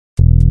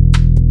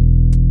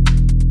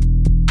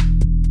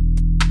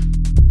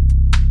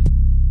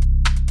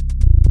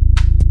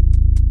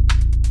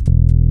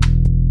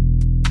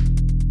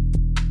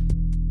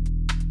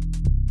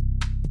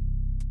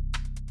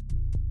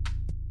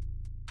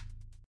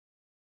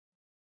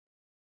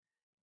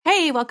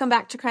Hey, welcome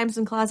back to Crimes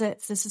and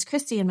Closets. This is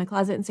Christy in my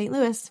closet in St.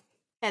 Louis.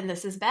 And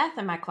this is Beth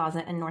in my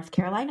closet in North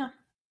Carolina.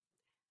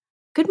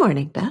 Good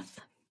morning, Beth.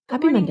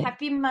 Good morning.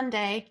 Happy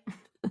Monday.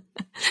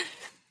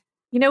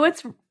 You know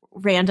what's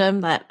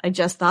random that I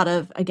just thought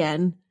of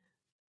again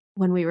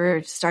when we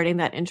were starting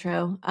that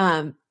intro?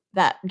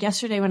 That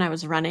yesterday when I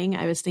was running,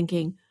 I was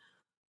thinking,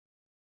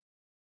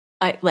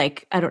 I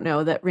don't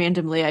know, that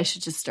randomly I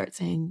should just start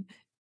saying,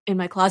 in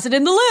my closet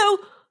in the loo.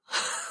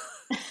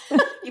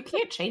 You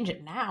can't change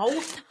it now.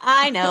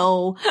 I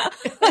know.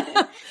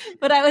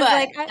 But I was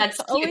that's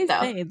I always cute,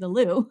 say the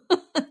loo.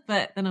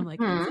 But then I'm like,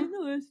 St.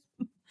 Louis.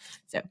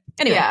 So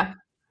anyway. Yeah.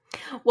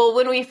 Well,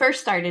 when we first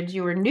started,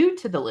 you were new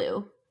to the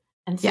loo.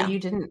 And so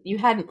you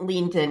hadn't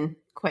leaned in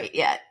quite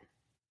yet,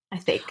 I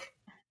think.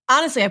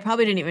 Honestly, I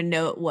probably didn't even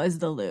know it was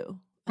the loo.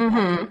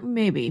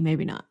 Maybe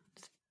not.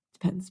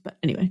 Depends. But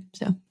anyway,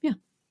 so yeah.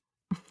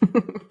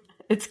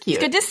 It's cute.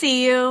 It's good to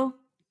see you.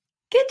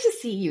 Good to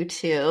see you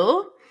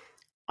too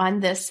on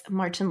this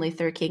Martin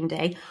Luther King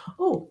Day.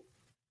 Oh,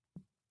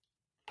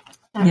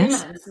 that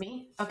reminds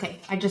me. Okay,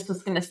 I just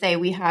was going to say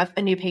we have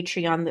a new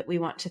Patreon that we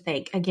want to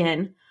thank.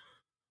 Again,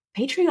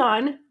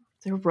 Patreon,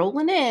 they're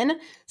rolling in.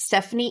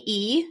 Stephanie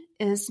E.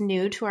 is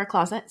new to our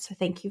closet, so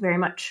thank you very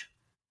much.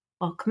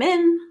 Welcome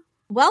in.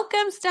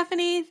 Welcome,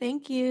 Stephanie.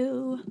 Thank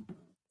you.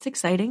 It's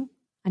exciting.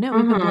 I know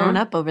we've been blowing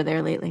up over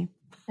there lately.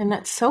 And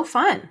that's so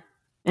fun.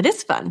 It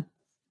is fun.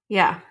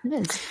 Yeah. It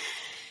is.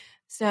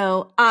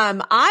 So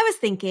I was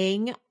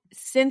thinking,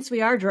 since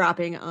we are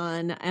dropping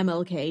on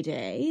MLK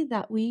Day,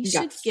 that we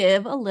should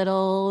give a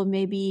little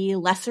maybe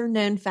lesser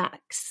known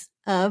facts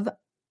of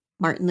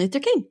Martin Luther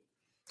King.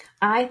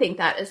 I think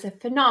that is a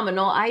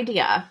phenomenal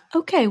idea.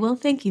 Okay, well,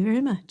 thank you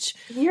very much.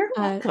 You're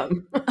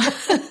welcome.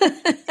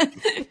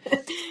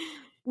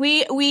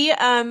 We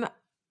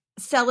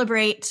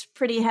celebrate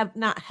pretty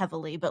not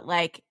heavily, but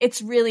like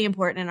it's really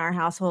important in our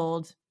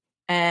household.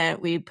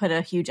 We put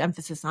a huge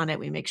emphasis on it.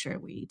 We make sure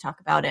we talk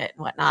about it and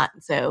whatnot.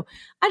 So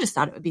I just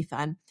thought it would be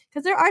fun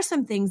because there are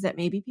some things that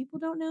maybe people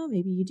don't know.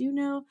 Maybe you do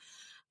know.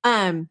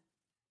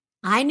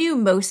 I knew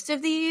most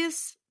of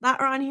these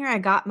that are on here.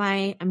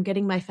 I'm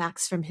getting my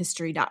facts from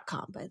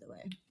history.com, by the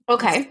way.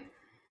 Okay.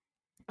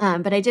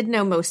 But I did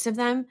know most of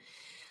them.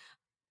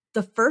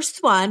 The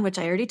first one, which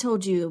I already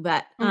told you,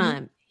 but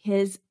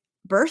his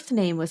birth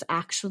name was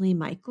actually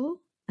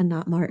Michael and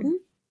not Martin.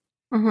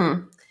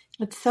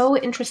 It's so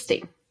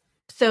interesting.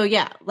 So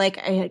yeah, like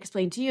I had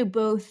explained to you,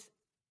 both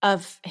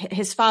of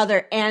his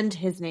father and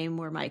his name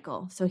were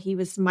Michael. So he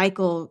was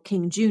Michael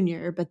King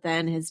Jr., but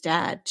then his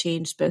dad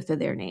changed both of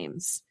their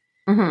names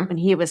when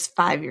he was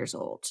 5 years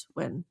old,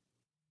 when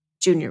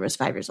Jr. was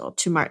 5 years old,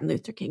 to Martin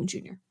Luther King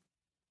Jr.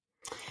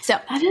 So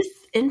that is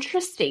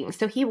interesting.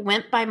 So he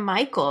went by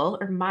Michael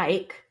or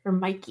Mike or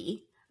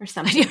Mikey or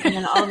something. And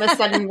then all of a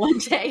sudden one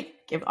day,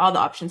 give all the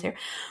options here,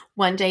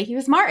 one day he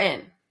was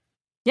Martin.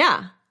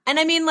 Yeah. And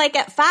I mean, like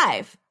at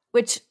 5,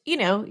 which, you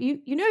know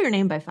your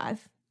name by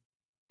 5.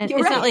 And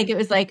it's not like it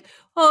was like,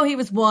 oh, he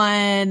was 1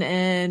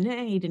 and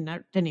he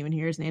didn't even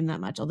hear his name that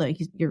much, although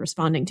you're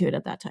responding to it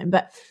at that time.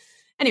 But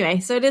anyway,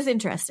 so it is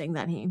interesting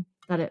that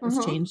it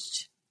was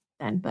changed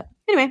then. But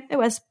anyway, it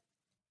was.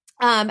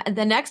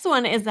 The next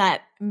one is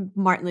that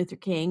Martin Luther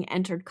King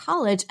entered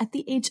college at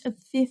the age of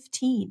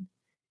 15.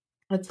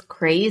 That's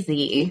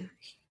crazy.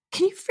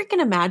 Can you freaking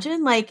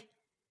imagine? Like,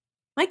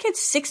 my kid's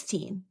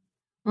 16.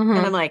 And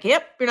I'm like,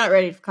 yep, you're not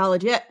ready for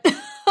college yet.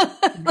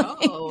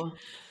 No.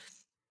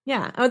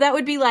 Yeah. Oh, that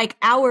would be like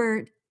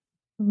our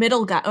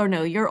middle guy. Oh,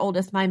 no, your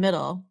oldest, my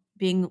middle,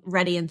 being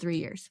ready in 3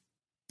 years.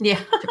 Yeah.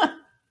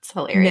 It's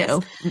hilarious.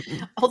 No.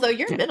 Although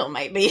your middle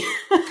might be.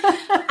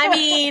 I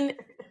mean,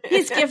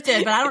 he's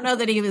gifted, but I don't know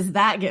that he was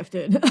that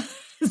gifted.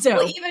 So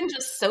well, even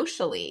just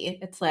socially,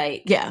 it's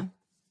like, yeah.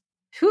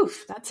 Whew,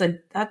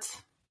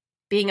 that's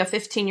being a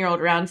 15-year-old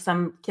around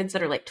some kids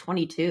that are like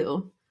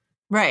 22.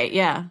 Right.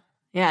 Yeah.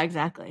 Yeah,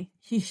 exactly.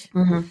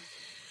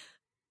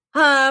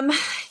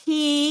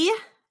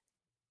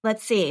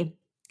 Let's see.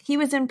 He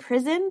was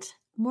imprisoned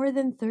more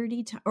than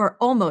 30 times or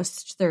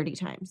almost 30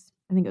 times.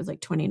 I think it was like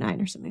 29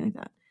 or something like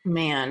that.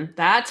 Man,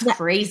 that's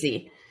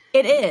crazy.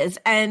 It is.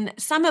 And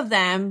some of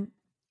them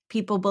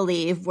people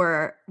believe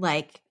were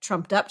like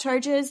trumped up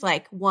charges.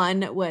 Like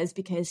one was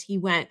because he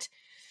went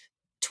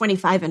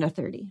 25 and a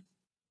 30.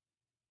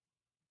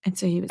 And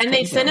so he was. And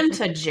they sent him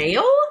to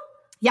jail?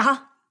 Yeah.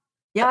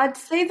 Yeah, I'd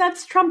say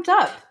that's trumped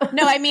up.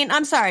 No, I mean,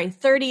 I'm sorry,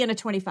 30 and a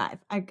 25.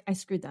 I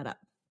screwed that up.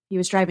 He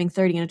was driving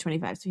 30 and a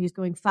 25, so he's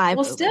going 5.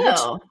 Well,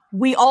 still.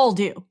 We all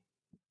do.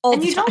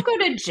 And you don't go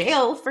to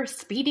jail for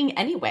speeding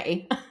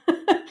anyway.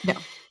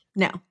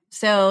 No.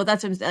 So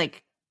that's what I'm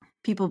like.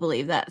 People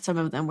believe that some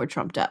of them were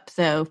trumped up.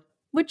 So,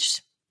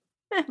 which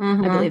I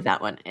believe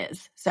that one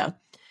is. So,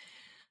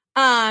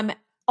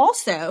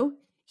 also,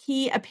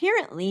 he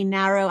apparently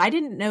I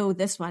didn't know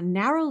this one,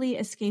 narrowly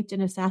escaped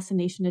an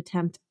assassination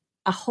attempt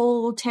a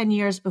whole 10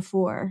 years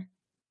before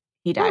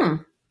he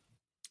died.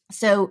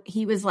 So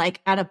he was like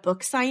at a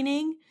book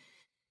signing,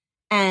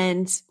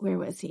 and where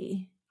was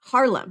he?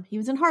 Harlem. He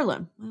was in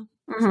Harlem. Well,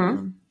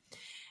 Harlem.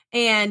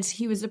 And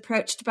he was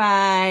approached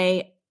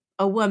by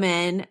a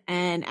woman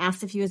and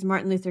asked if he was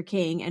Martin Luther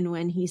King. And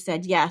when he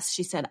said yes,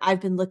 she said, "I've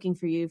been looking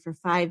for you for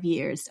 5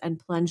 years," and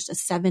plunged a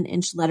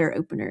 7-inch letter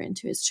opener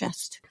into his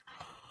chest.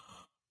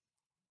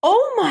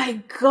 Oh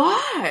my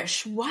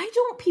gosh. Why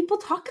don't people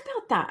talk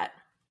about that?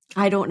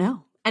 I don't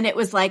know. And it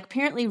was like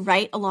apparently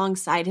right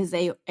alongside his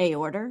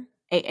aorta.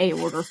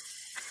 Aorta.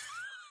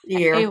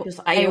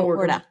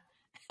 Aorta.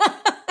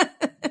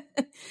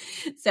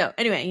 So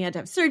anyway, he had to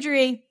have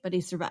surgery, but he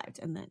survived.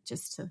 And then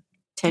just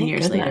 10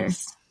 years later.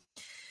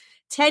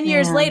 10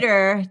 years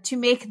later, to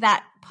make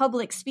that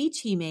public speech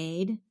he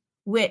made,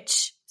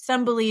 which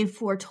some believe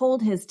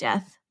foretold his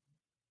death,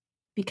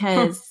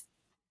 because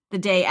the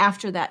day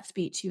after that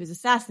speech, he was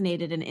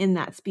assassinated. And in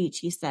that speech,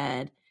 he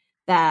said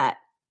that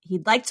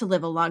he'd like to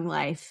live a long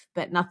life,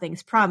 but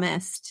nothing's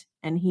promised.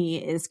 And he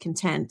is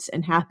content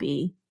and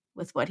happy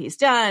with what he's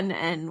done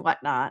and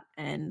whatnot.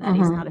 And that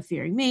he's not a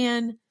fearing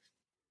man.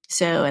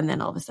 So, and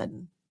then all of a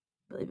sudden,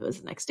 I believe it was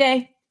the next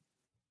day.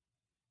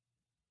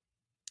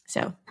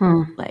 So,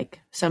 like,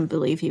 some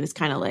believe he was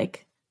kind of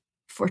like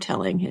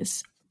foretelling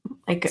his,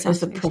 like it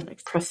was a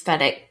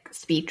prophetic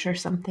speech or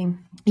something.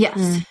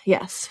 Yes,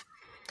 yes.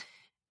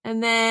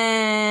 And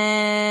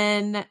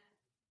then,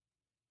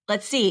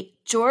 let's see,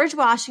 George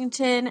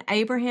Washington,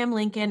 Abraham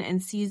Lincoln,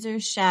 and Cesar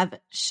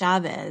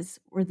Chavez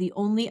were the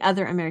only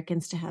other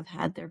Americans to have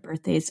had their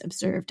birthdays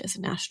observed as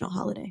a national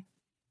holiday.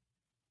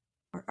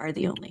 Or are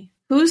the only.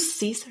 Who's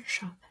Cesar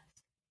Chavez?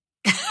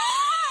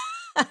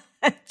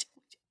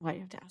 Why do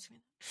you have to ask me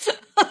that?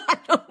 I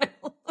don't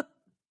know.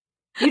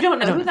 You don't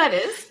know who that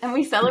is? And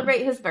we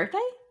celebrate his birthday?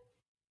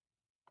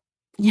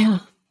 Yeah.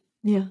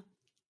 Yeah.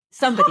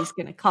 Somebody's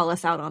going to call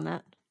us out on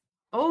that.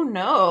 Oh,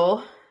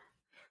 no.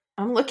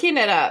 I'm looking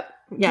it up.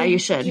 Yeah, you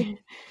should.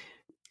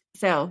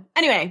 So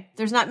anyway,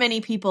 there's not many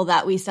people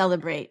that we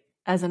celebrate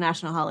as a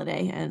national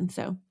holiday. And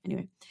so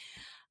anyway,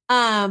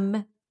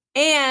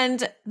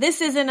 and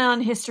this isn't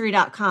on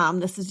history.com.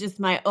 This is just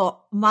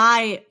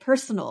my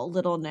personal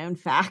little known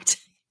fact.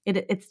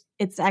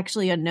 It's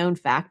actually a known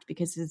fact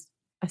because his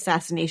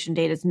assassination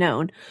date is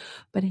known,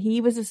 but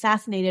he was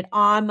assassinated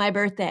on my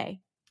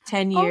birthday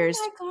 10 years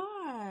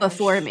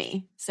before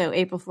me. So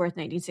April 4th,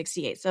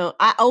 1968. So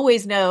I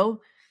always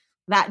know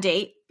that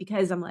date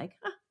because I'm like,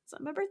 it's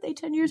on my birthday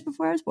 10 years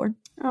before I was born.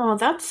 Oh,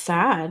 that's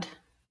sad.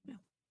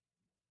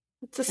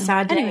 It's a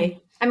sad day.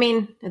 Anyway. I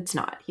mean, it's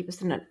not. He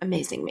was an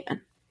amazing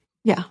man.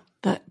 Yeah.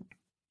 But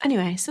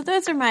anyway, so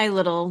those are my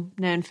little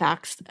known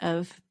facts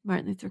of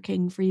Martin Luther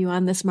King for you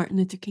on this Martin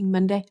Luther King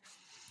Monday.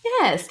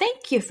 Yes.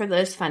 Thank you for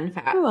those fun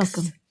facts. You're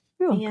welcome.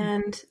 You're welcome.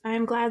 And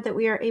I'm glad that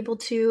we are able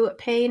to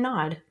pay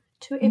nod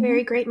to a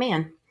very great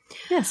man.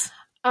 Yes.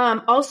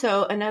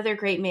 Also, another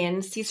great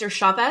man, Cesar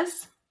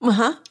Chavez.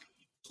 Uh-huh.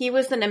 He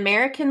was an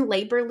American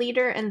labor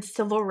leader and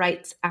civil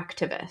rights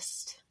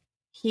activist.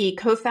 He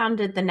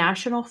co-founded the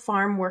National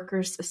Farm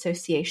Workers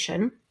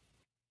Association.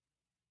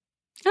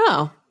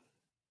 Oh.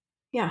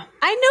 Yeah.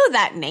 I know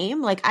that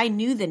name. Like, I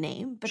knew the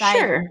name, but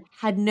I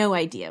had no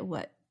idea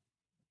what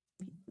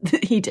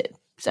he did.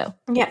 So,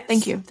 yeah.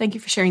 Thank you. Thank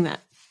you for sharing that.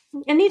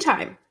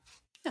 Anytime.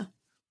 Yeah.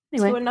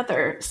 Anyway. To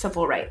another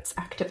civil rights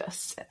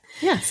activist.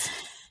 Yes.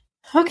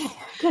 Okay,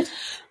 good.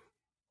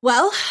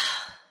 Well,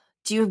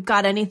 do you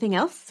got anything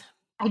else?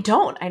 I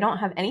don't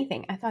have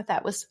anything. I thought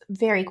that was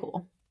very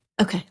cool.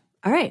 Okay.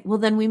 All right. Well,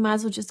 then we might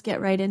as well just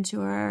get right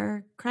into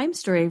our crime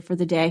story for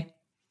the day.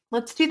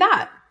 Let's do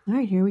that. All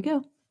right, here we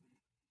go.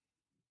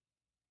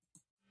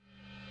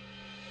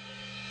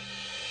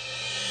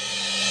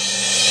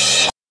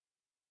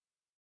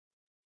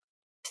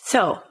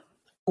 So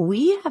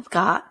we have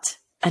got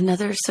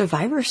another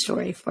survivor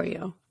story for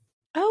you.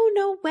 Oh,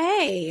 no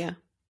way.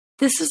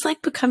 This is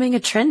like becoming a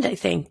trend, I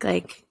think.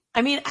 Like,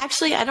 I mean,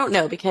 actually, I don't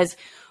know because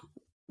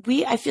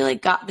I feel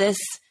like got this,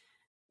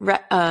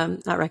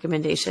 not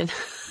recommendation.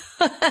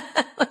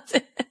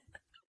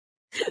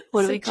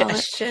 What do we call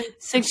it?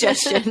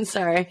 Suggestion.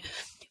 Sorry.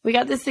 We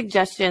got this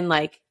suggestion,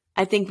 like,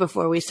 I think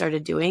before we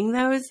started doing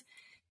those.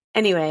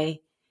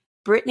 Anyway,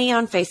 Brittany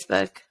on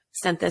Facebook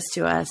sent this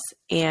to us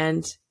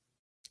and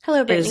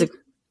hello, Brittany.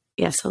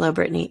 Yes, hello,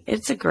 Brittany.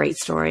 It's a great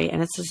story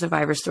and it's a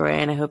survivor story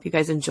and I hope you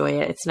guys enjoy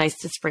it. It's nice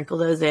to sprinkle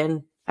those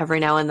in every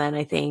now and then,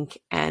 I think,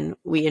 and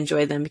we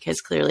enjoy them because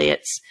clearly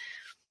it's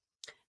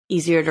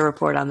easier to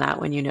report on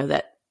that when you know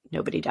that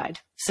nobody died.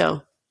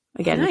 So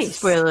again, It's a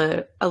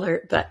spoiler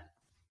alert, but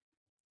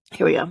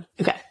here we go.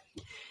 Okay.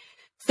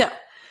 So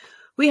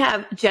we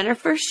have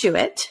Jennifer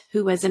Schuett,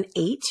 who was an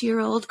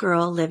 8-year-old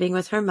girl living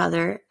with her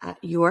mother at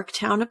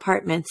Yorktown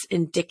Apartments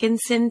in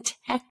Dickinson,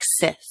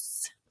 Texas.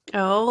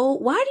 Oh,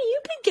 why do you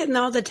been getting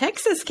all the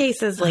Texas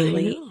cases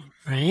lately? Know,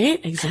 right?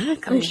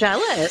 Exactly. I'm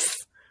jealous.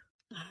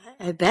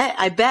 I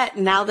bet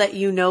now that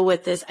you know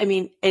what this, I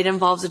mean, it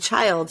involves a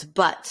child,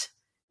 but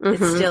it's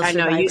still I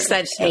know you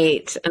said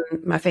 8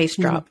 and my face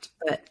dropped,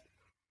 but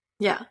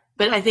yeah.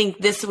 But I think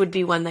this would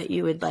be one that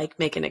you would like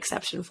make an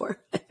exception for,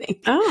 I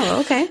think.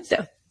 Oh, okay.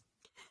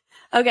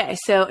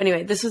 So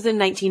anyway, this was in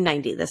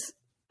 1990.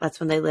 That's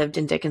when they lived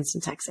in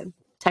Dickinson,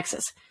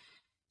 Texas.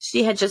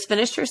 She had just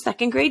finished her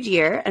second grade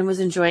year and was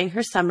enjoying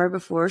her summer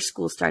before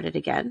school started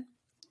again.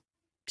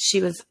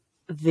 She was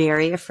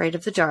very afraid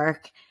of the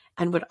dark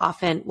and would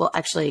often, well,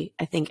 actually,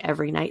 I think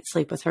every night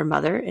sleep with her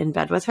mother in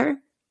bed with her.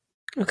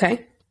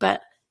 Okay.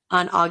 But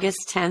on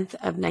August 10th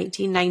of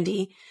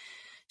 1990,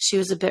 she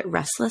was a bit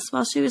restless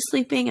while she was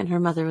sleeping, and her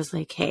mother was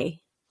like,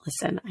 hey,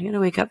 listen, I'm going to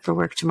wake up for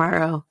work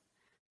tomorrow.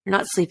 You're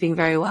not sleeping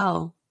very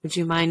well. Would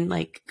you mind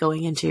like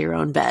going into your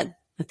own bed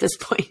at this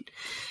point?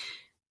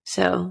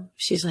 So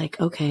she's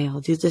like, okay,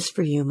 I'll do this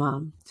for you,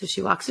 Mom. So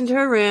she walks into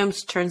her room,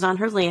 she turns on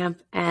her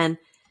lamp, and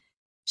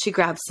she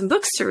grabs some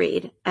books to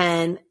read,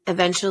 and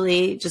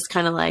eventually just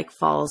kind of like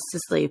falls to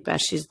sleep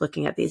as she's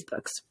looking at these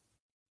books.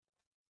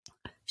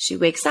 She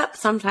wakes up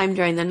sometime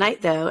during the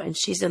night, though, and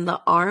she's in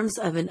the arms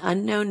of an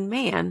unknown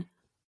man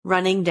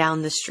running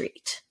down the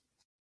street.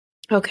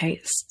 Okay,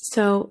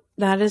 so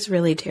that is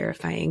really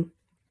terrifying.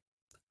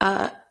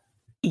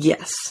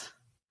 Yes,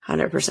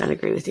 100%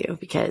 agree with you,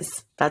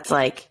 because that's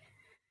like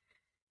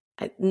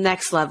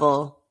next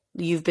level.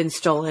 You've been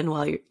stolen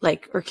while you're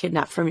like, or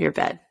kidnapped from your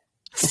bed.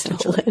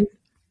 Stolen.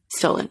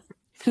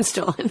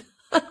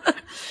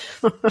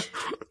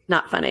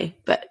 Not funny,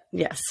 but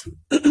yes.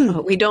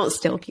 We don't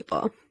steal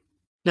people.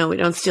 No, we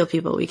don't steal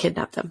people. We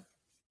kidnap them.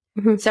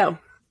 Mm-hmm. So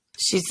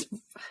she's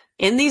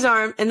in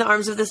the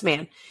arms of this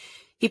man.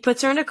 He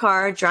puts her in a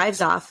car,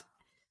 drives off,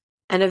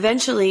 and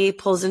eventually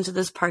pulls into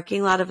this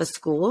parking lot of a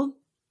school.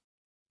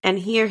 And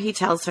here he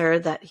tells her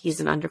that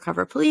he's an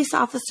undercover police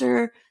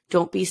officer.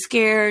 Don't be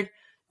scared.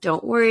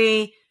 Don't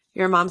worry.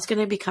 Your mom's going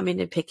to be coming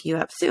to pick you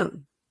up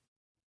soon.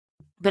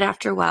 But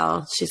after a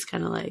while, she's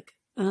kind of like,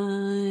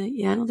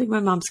 yeah, I don't think my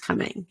mom's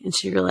coming. And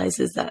she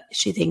realizes that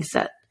she thinks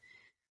that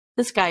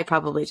this guy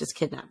probably just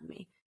kidnapped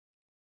me.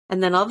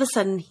 And then all of a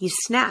sudden he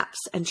snaps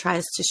and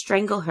tries to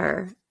strangle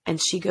her,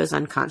 and she goes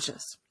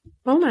unconscious.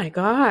 Oh my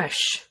gosh.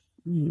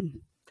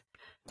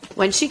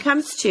 When she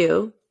comes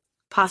to,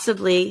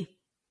 possibly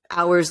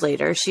hours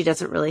later, she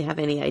doesn't really have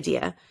any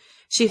idea.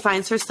 She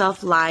finds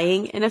herself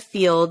lying in a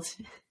field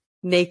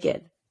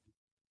naked,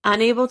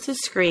 unable to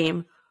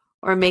scream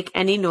or make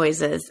any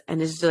noises,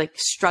 and is like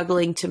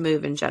struggling to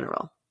move in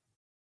general.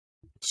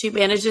 She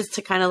manages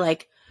to kind of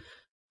like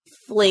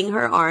fling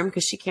her arm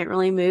because she can't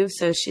really move.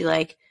 So she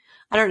like,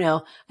 I don't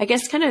know, I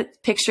guess kind of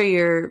picture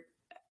your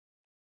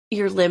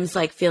limbs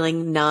like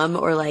feeling numb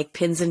or like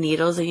pins and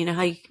needles. And you know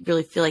how you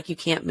really feel like you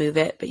can't move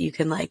it, but you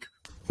can like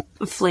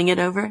fling it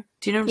over.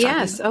 Do you know what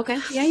I'm talking about? Okay.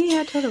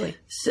 Yeah, totally.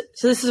 So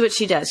this is what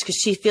she does because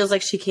she feels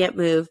like she can't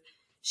move.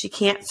 She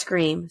can't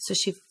scream. So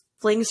she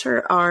flings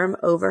her arm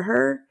over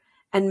her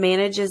and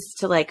manages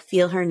to like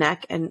feel her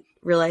neck and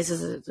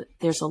realizes that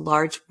there's a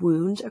large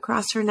wound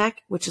across her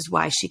neck, which is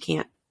why she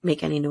can't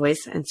make any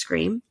noise and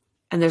scream.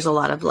 And there's a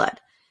lot of blood.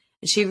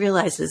 And she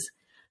realizes,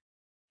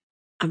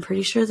 I'm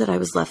pretty sure that I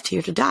was left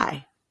here to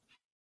die.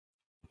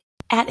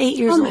 At 8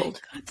 years old. Oh my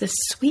God, this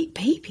sweet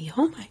baby.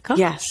 Oh my God.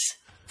 Yes,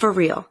 for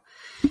real.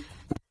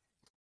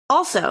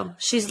 Also,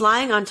 she's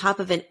lying on top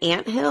of an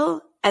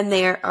anthill, and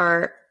there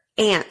are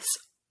ants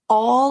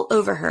all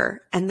over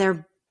her, and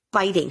they're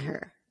biting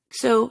her.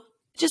 So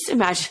just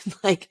imagine,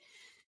 like,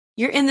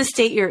 you're in the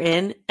state you're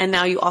in, and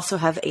now you also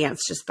have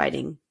ants just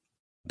biting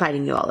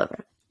you all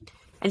over.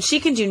 And she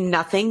can do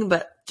nothing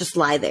but just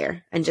lie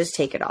there and just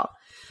take it all.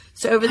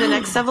 So over the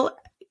next several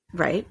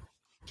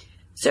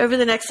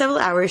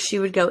hours, she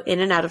would go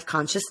in and out of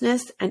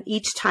consciousness. And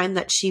each time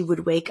that she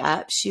would wake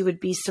up, she would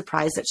be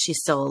surprised that she's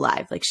still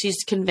alive. Like,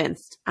 she's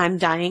convinced, I'm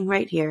dying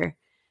right here.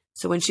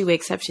 So when she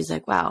wakes up, she's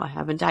like, wow, I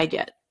haven't died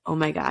yet. Oh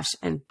my gosh.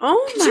 And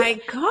oh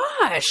my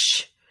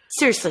gosh.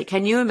 Seriously,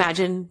 can you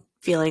imagine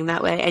feeling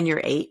that way? And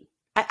you're 8.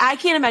 I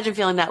can't imagine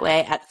feeling that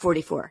way at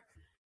 44.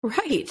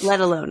 Right.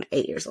 Let alone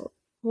 8 years old.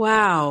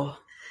 Wow.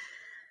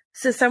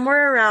 So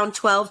somewhere around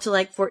 12 to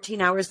like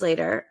 14 hours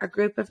later, a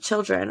group of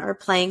children are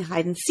playing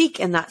hide and seek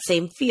in that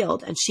same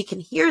field, and she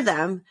can hear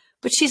them,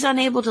 but she's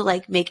unable to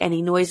like make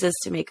any noises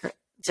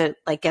to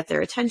like get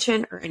their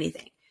attention or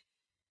anything.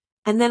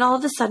 And then all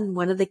of a sudden,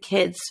 one of the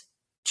kids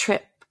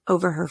trip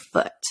over her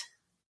foot.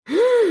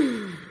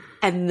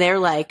 And they're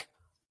like,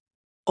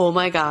 oh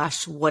my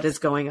gosh, what is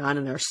going on?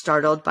 And they're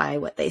startled by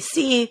what they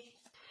see.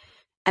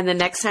 And the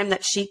next time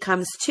that she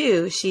comes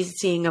to, she's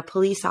seeing a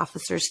police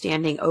officer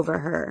standing over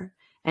her.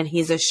 And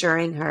he's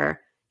assuring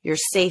her, you're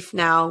safe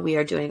now. We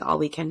are doing all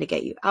we can to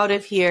get you out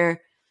of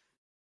here.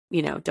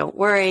 You know, don't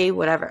worry,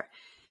 whatever.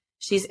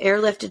 She's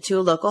airlifted to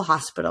a local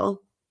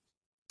hospital.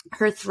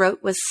 Her throat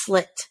was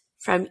slit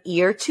from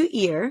ear to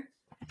ear.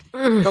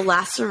 The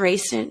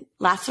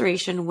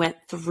laceration went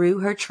through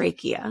her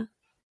trachea.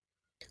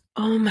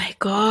 Oh my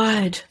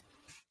God.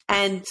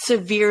 And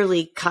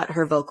severely cut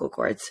her vocal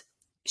cords.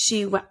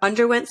 She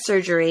underwent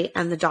surgery,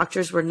 and the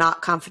doctors were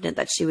not confident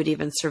that she would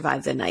even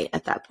survive the night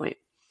at that point.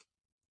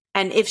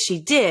 And if she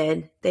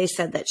did, they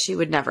said that she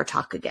would never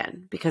talk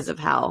again because of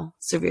how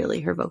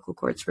severely her vocal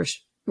cords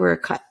were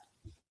cut.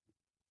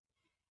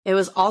 It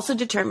was also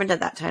determined at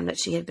that time that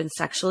she had been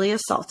sexually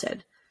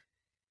assaulted.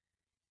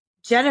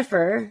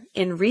 Jennifer,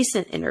 in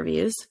recent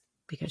interviews,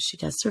 because she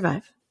does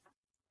survive,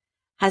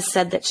 has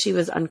said that she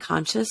was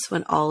unconscious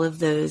when all of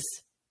those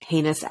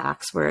heinous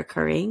acts were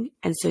occurring.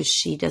 And so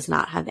she does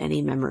not have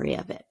any memory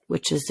of it,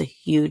 which is a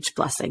huge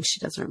blessing. She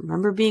doesn't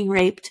remember being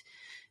raped.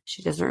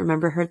 She doesn't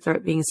remember her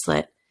throat being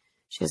slit.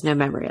 She has no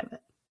memory of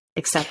it,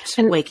 except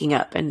waking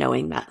up and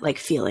knowing that, like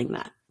feeling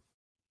that.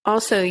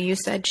 Also, you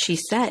said she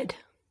said,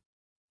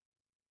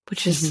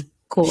 which is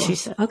cool. She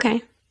said.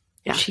 Okay.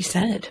 Yeah. She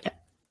said. Yeah.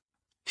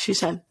 She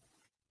said.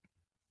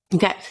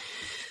 Okay.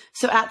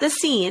 So at the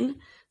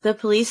scene, the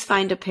police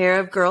find a pair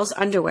of girls'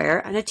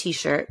 underwear and a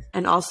t-shirt,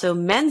 and also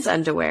men's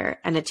underwear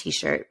and a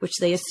t-shirt, which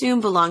they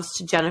assume belongs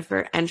to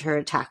Jennifer and her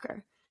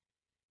attacker.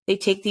 They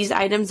take these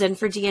items in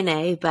for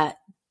DNA, but,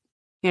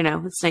 you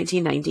know, it's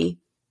 1990,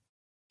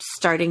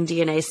 starting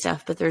DNA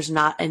stuff, but there's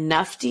not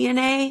enough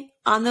DNA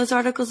on those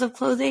articles of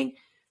clothing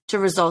to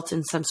result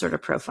in some sort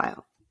of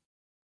profile.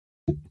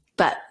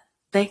 But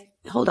they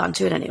hold on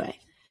to it anyway.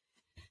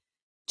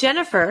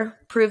 Jennifer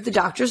proved the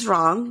doctors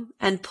wrong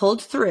and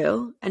pulled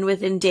through, and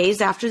within days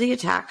after the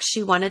attack,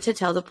 she wanted to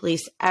tell the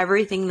police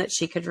everything that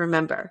she could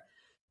remember.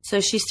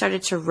 So she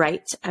started to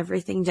write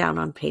everything down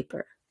on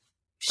paper.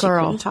 She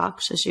couldn't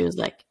talk, so she was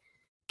like,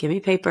 give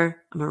me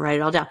paper. I'm going to write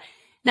it all down.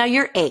 Now,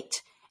 you're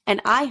 8,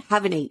 and I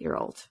have an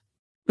 8-year-old.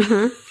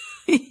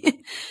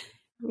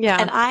 Yeah.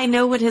 And I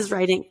know what his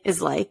writing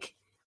is like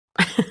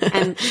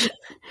and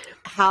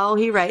how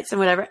he writes and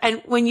whatever.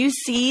 And when you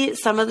see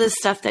some of the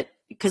stuff that,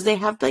 because they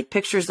have like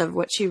pictures of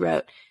what she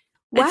wrote.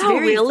 Wow, it's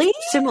very really?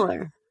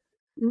 similar.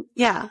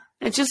 Yeah.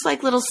 It's just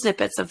like little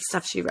snippets of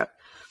stuff she wrote.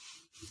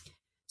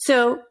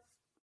 So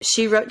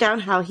she wrote down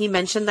how he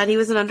mentioned that he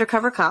was an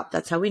undercover cop.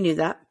 That's how we knew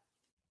that.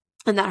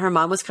 And that her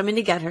mom was coming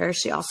to get her.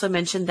 She also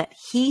mentioned that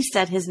he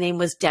said his name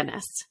was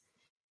Dennis.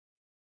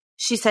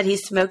 She said he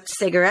smoked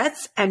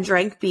cigarettes and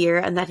drank beer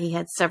and that he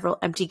had several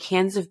empty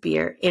cans of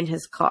beer in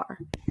his car.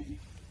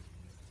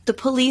 The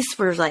police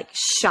were like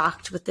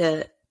shocked with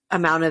the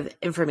amount of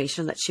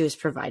information that she was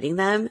providing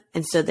them.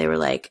 And so they were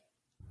like,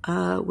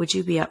 would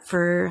you be up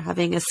for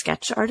having a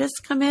sketch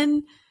artist come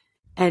in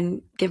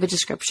and give a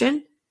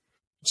description?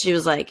 She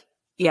was like,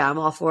 yeah, I'm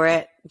all for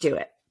it. Do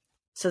it.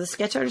 So the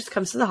sketch artist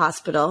comes to the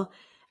hospital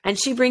and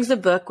she brings a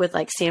book with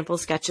like sample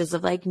sketches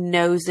of like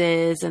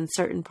noses and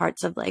certain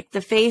parts of like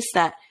the face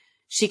that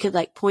she could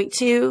like point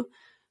to.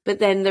 But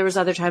then there was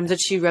other times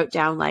that she wrote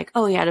down like,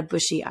 oh, he had a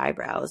bushy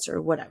eyebrows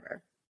or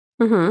whatever.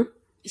 Mm-hmm.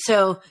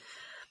 So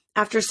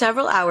after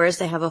several hours,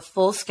 they have a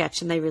full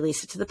sketch and they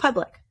release it to the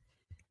public.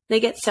 They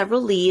get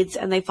several leads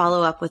and they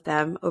follow up with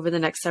them over the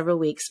next several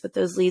weeks, but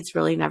those leads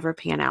really never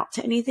pan out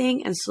to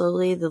anything. And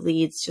slowly the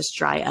leads just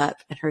dry up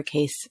and her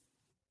case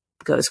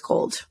goes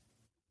cold,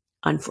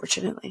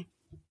 unfortunately.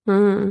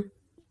 Mm-hmm.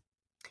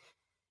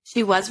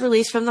 She was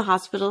released from the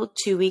hospital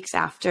 2 weeks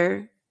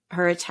after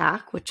her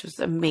attack, which was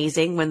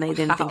amazing when they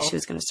didn't think she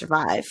was going to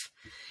survive.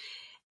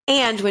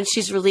 And when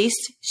she's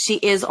released, she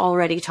is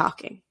already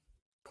talking.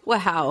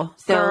 Wow.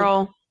 So,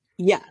 girl.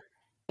 Yeah,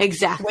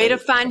 exactly. Way to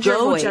find your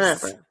voice.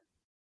 Jennifer.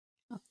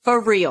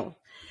 For real.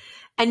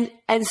 And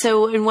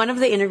so in one of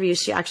the interviews,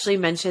 she actually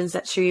mentions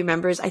that she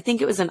remembers, I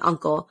think it was an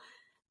uncle,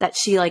 that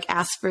she like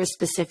asked for a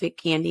specific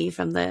candy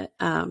from the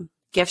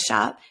gift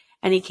shop.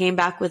 And he came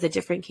back with a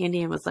different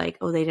candy and was like,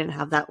 oh, they didn't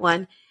have that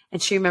one.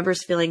 And she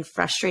remembers feeling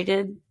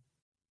frustrated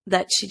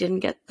that she didn't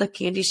get the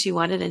candy she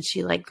wanted. And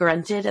she like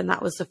grunted. And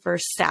that was the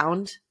first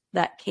sound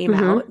that came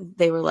out.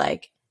 They were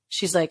like,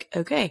 she's like,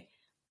 okay,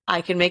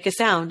 I can make a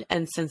sound.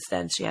 And since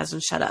then she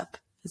hasn't shut up.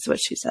 That's what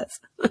she says.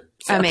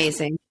 So,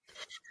 amazing.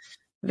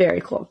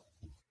 Very cool.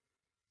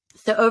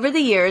 So over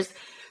the years,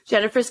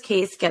 Jennifer's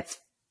case gets,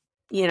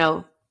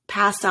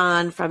 passed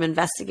on from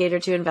investigator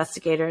to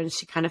investigator, and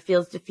she kind of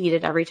feels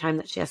defeated every time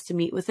that she has to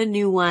meet with a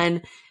new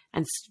one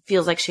and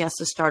feels like she has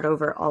to start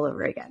over all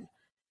over again.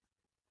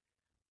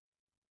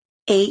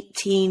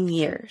 18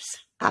 years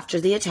after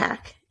the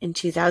attack in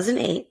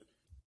 2008,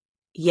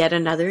 yet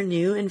another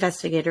new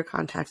investigator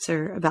contacts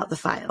her about the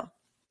file.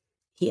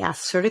 He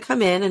asks her to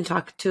come in and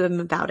talk to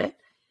him about it.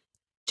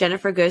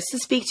 Jennifer goes to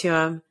speak to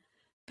him,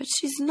 but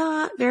she's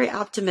not very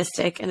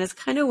optimistic and is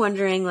kind of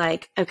wondering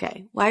like,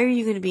 okay, why are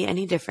you going to be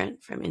any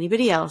different from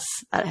anybody else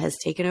that has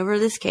taken over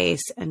this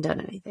case and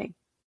done anything?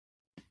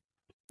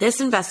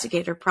 This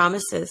investigator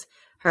promises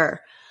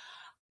her,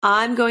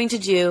 I'm going to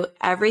do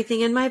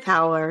everything in my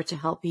power to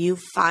help you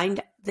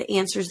find the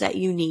answers that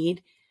you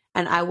need.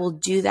 And I will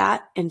do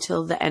that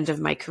until the end of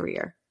my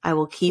career. I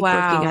will keep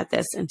working at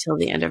this until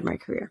the end of my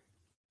career.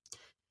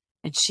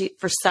 And she,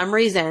 for some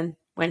reason,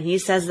 when he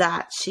says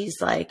that,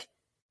 she's like,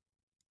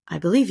 I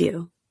believe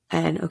you.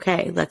 And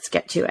okay, let's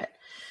get to it.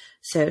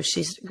 So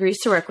she agrees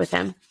to work with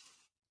him.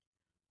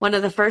 One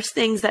of the first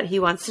things that he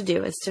wants to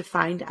do is to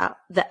find out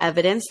the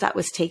evidence that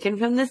was taken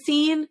from the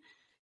scene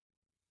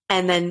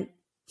and then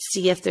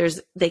see if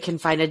they can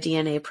find a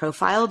DNA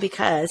profile,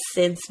 because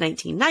since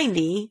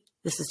 1990,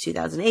 this is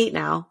 2008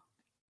 now,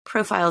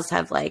 profiles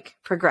have like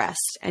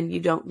progressed and you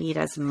don't need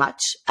as much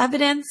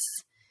evidence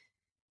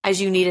as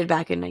you needed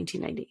back in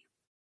 1990.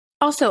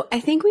 Also, I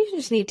think we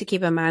just need to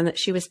keep in mind that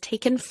she was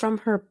taken from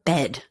her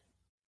bed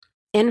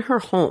in her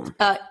home.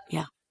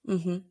 Yeah.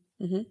 Mm-hmm.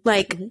 Mm-hmm.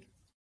 Like,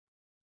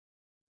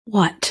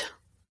 What?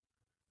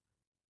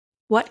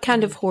 What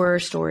kind of horror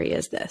story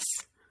is this?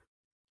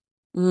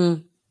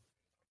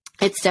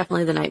 It's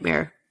definitely the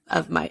nightmare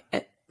of my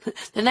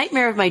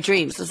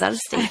dreams. Is that a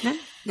statement?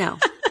 No,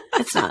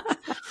 it's not.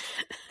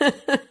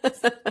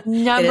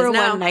 Number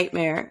one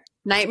nightmare.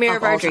 Nightmare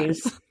of our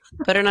dreams.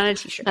 Put it on a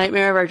t-shirt.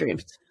 Nightmare of our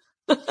dreams.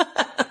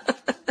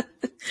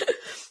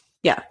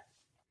 Yeah.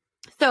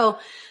 So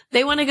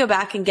they want to go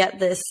back and get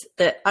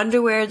the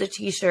underwear, the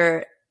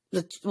t-shirt,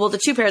 the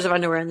 2 pairs of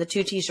underwear and the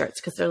 2 t-shirts.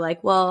 Cause they're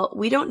like, well,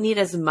 we don't need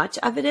as much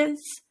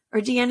evidence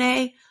or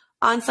DNA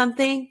on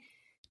something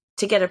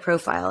to get a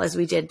profile as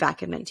we did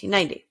back in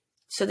 1990.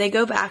 So they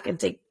go back and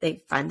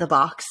they find the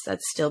box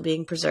that's still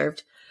being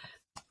preserved.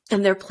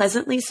 And they're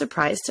pleasantly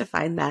surprised to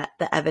find that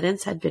the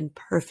evidence had been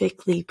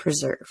perfectly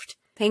preserved.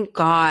 Thank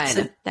God.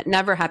 So, that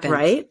never happened.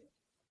 Right?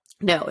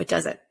 No, it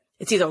doesn't.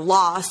 It's either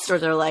lost or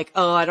they're like,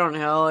 oh, I don't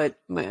know.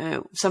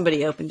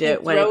 Somebody opened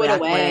it, went throw it back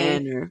away.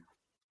 when,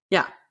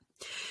 yeah.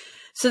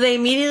 So they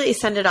immediately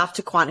send it off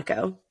to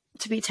Quantico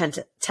to be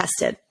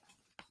tested.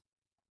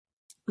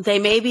 They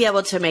may be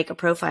able to make a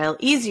profile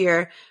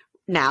easier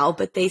now,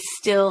 but they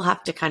still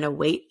have to kind of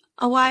wait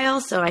a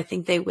while. So I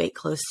think they wait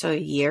close to a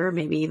year,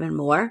 maybe even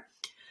more.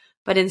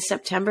 But in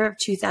September of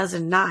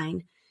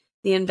 2009,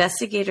 the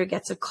investigator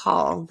gets a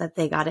call that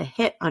they got a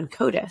hit on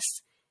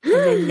CODIS. And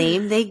the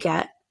name they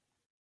get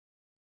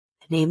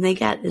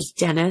is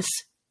Dennis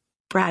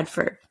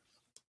Bradford.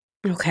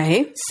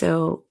 Okay.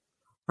 So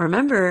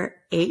remember,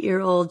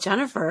 8-year-old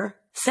Jennifer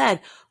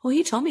said, well,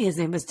 he told me his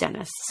name was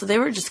Dennis. So they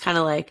were just kind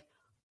of like,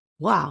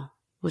 wow,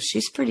 well,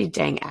 she's pretty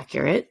dang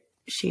accurate.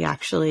 She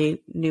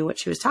actually knew what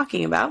she was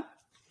talking about.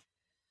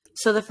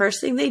 So the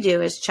first thing they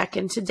do is check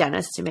into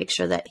Dennis to make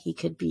sure that he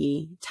could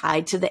be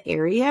tied to the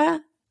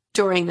area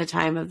during the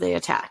time of the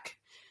attack.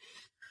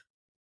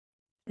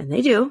 And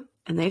they do.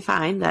 And they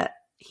find that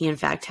he, in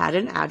fact, had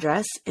an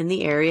address in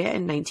the area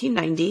in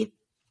 1990.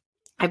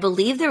 I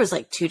believe there was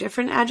like 2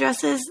 different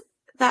addresses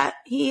that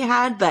he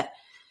had, but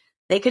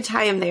they could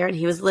tie him there. And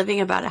he was living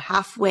about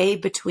halfway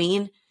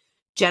between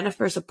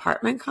Jennifer's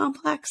apartment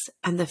complex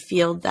and the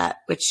field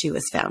which she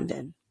was found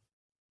in.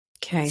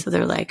 Okay. So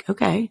they're like,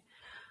 okay,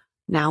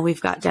 now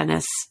we've got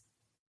Dennis,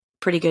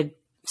 pretty good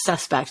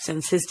suspect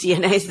since his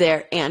DNA's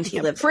there and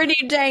he lives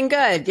pretty dang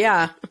good.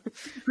 Yeah.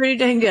 Pretty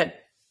dang good.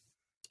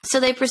 So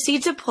they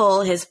proceed to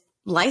pull his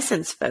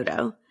license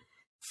photo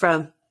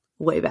from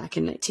way back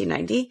in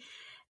 1990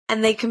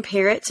 and they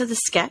compare it to the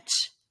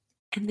sketch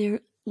and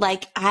they're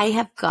like, I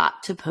have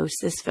got to post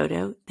this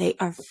photo. They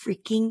are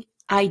freaking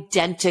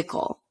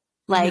identical.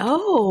 Like,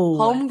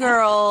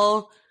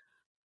 homegirl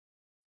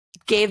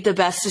gave the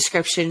best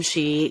description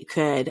she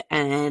could,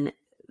 and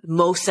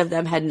most of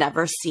them had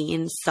never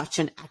seen such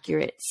an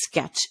accurate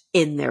sketch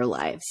in their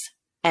lives.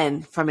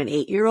 And from an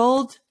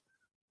 8-year-old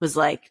was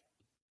like,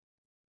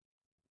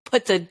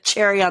 put the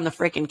cherry on the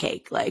freaking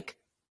cake. Like,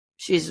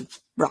 she's a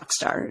rock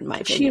star, in my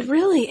opinion. She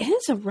really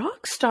is a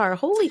rock star.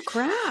 Holy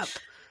crap.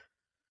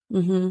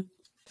 Mm-hmm.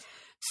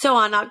 So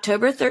on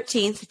October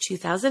 13th,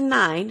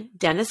 2009,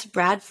 Dennis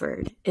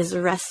Bradford is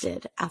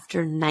arrested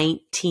after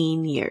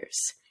 19 years.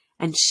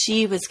 And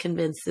she was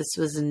convinced this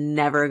was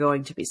never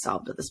going to be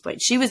solved at this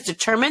point. She was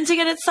determined to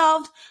get it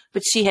solved,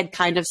 but she had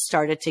kind of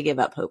started to give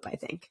up hope, I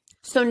think.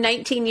 So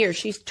 19 years.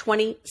 She's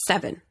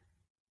 27.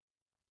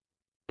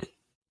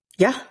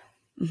 Yeah.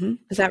 Mm-hmm.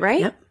 Is that right?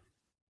 Yep.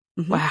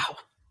 Mm-hmm. Wow.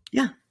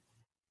 Yeah.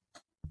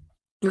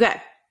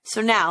 Okay.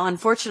 So now,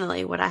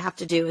 unfortunately, what I have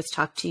to do is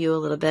talk to you a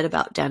little bit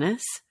about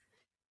Dennis,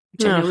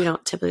 which I know we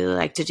don't typically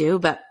like to do,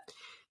 but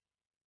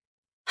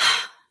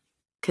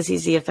because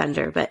he's the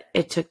offender, but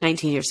it took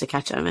 19 years to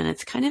catch him. And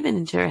it's kind of an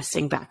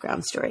interesting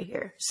background story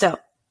here. So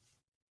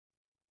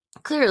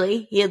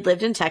clearly he had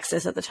lived in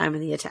Texas at the time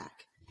of the attack.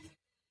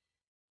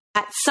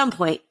 At some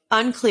point,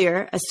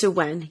 unclear as to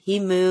when, he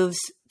moves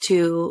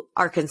to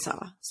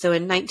Arkansas. So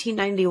in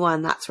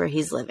 1991, that's where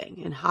he's living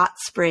in Hot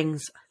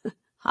Springs.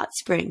 Hot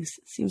Springs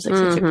seems like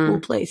such a cool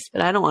place,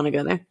 but I don't want to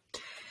go there.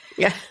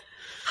 Yeah.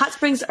 Hot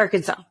Springs,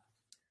 Arkansas.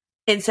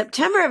 In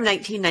September of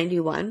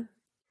 1991,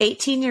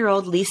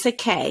 18-year-old Lisa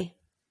Kay,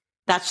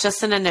 that's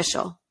just an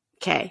initial,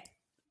 Kay.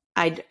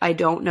 I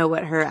don't know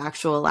what her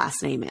actual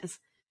last name is.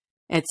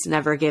 It's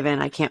never given.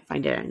 I can't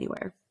find it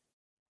anywhere.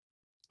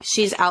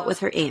 She's out with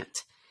her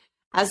aunt.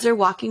 As they're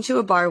walking to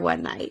a bar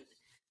one night,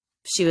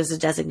 she was a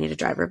designated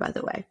driver, by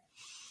the way,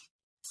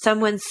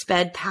 someone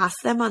sped past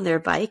them on their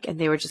bike and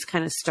they were just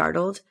kind of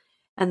startled.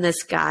 And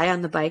this guy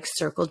on the bike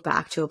circled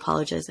back to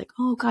apologize, like,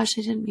 oh gosh,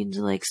 I didn't mean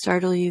to like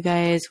startle you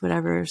guys,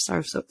 whatever.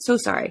 So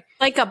sorry.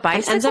 Like a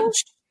bicycle?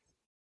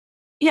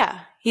 Yeah.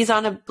 He's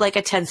on a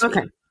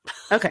 10-speed.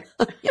 Okay.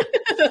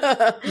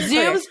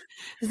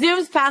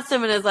 Zooms past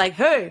him and is like,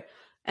 hey.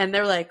 And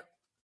they're like,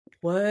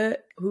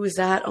 what? Who is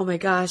that? Oh my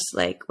gosh.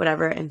 Like,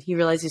 whatever. And he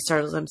realizes he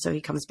startles them. So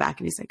he comes back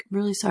and he's like, I'm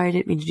really sorry. I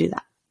didn't mean to do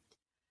that.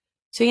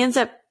 So he ends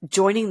up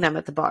joining them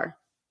at the bar.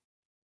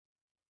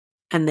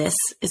 And this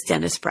is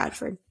Dennis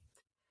Bradford.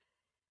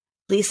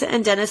 Lisa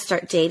and Dennis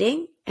start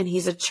dating, and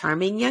he's a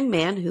charming young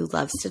man who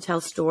loves to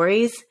tell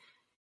stories.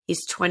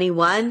 He's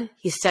 21.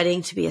 He's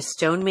studying to be a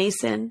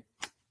stonemason.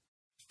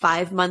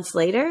 5 months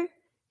later,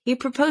 he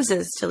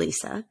proposes to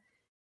Lisa.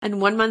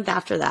 And 1 month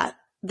after that,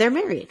 they're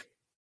married.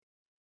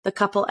 The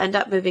couple end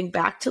up moving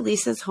back to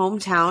Lisa's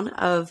hometown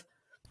of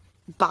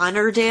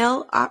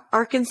Bonnerdale,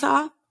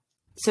 Arkansas.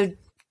 So,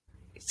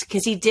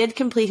 because he did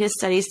complete his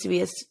studies to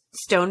be a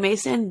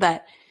stonemason,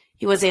 but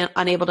he was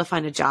unable to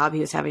find a job. He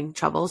was having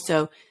trouble.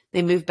 So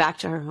they moved back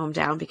to her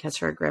hometown because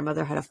her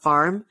grandmother had a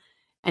farm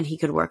and he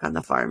could work on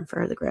the farm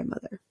for the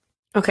grandmother.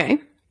 Okay.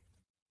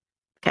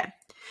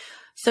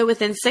 So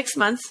within 6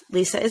 months,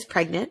 Lisa is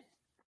pregnant.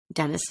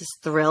 Dennis is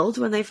thrilled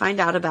when they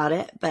find out about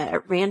it, but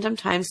at random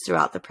times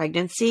throughout the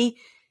pregnancy,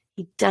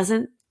 he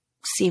doesn't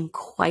seem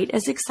quite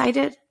as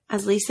excited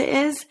as Lisa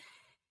is.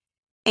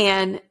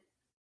 And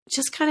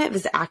just kind of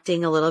is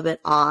acting a little bit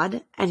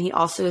odd. And he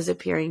also is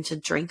appearing to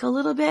drink a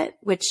little bit,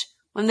 which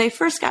when they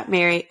first got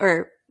married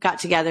or got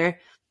together,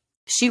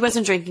 she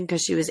wasn't drinking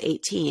because she was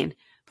 18,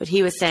 but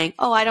he was saying,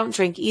 oh, I don't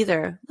drink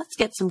either. Let's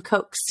get some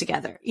Cokes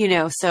together,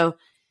 so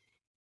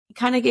he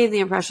kind of gave the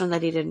impression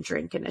that he didn't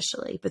drink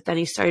initially, but then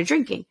he started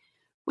drinking,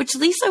 which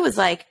Lisa was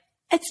like,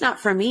 it's not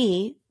for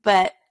me,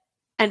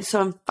 and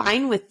so I'm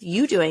fine with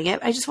you doing it.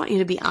 I just want you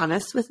to be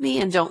honest with me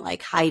and don't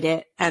like hide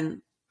it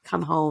and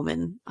come home.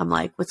 And I'm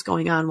like, what's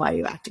going on? Why are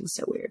you acting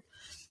so weird?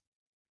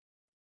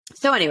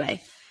 So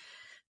anyway,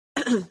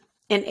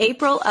 in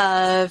April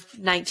of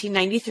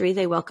 1993,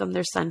 they welcomed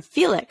their son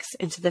Felix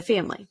into the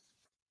family.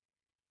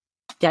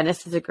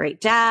 Dennis is a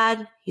great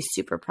dad. He's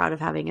super proud of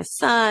having a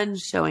son,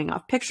 showing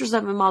off pictures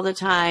of him all the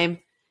time.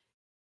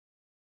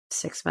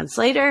 6 months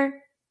later,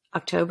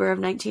 October of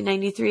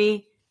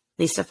 1993,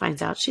 Lisa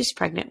finds out she's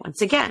pregnant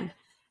once again.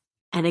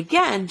 And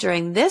again,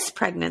 during this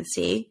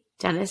pregnancy,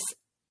 Dennis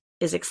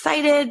is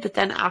excited, but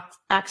then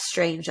acts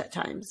strange at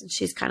times. And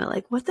she's kind of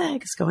like, what the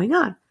heck is going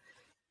on?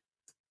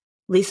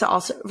 Lisa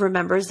also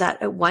remembers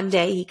that one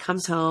day he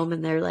comes home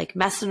and they're like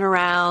messing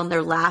around,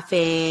 they're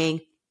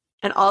laughing.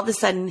 And all of a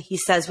sudden he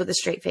says with a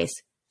straight face,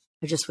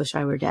 I just wish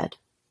I were dead.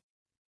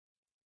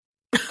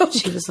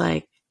 She was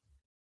like,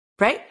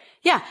 right?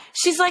 Yeah.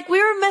 She's like,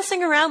 we were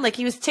messing around. Like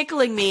he was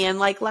tickling me and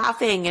like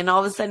laughing. And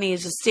all of a sudden he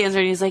just stands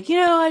there and he's like,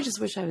 I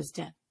just wish I was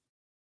dead.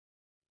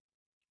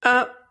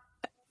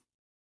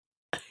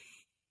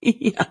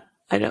 Yeah,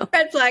 I know.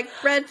 Red flag.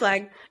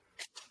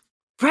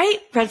 Right?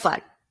 Red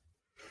flag.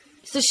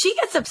 So she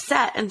gets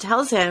upset and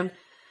tells him,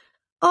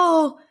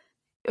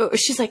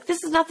 she's like,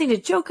 this is nothing to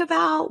joke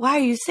about. Why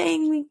are you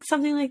saying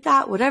something like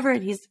that? Whatever.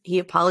 And he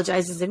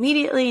apologizes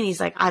immediately. And he's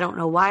like, I don't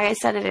know why I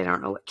said it. I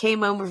don't know what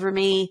came over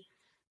me.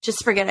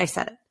 Just forget I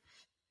said it.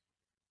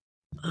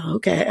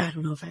 Okay. I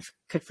don't know if I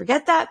could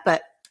forget that,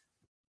 but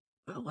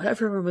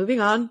whatever. We're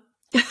moving on.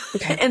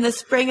 Okay. In the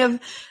spring of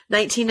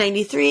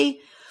 1993,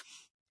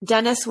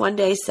 Dennis one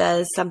day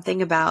says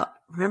something about,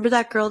 remember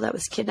that girl that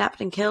was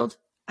kidnapped and killed?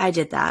 I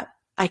did that.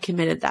 I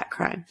committed that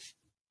crime.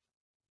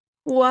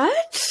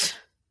 What?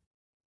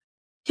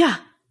 Yeah,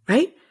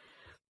 right?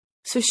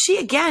 So she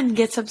again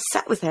gets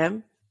upset with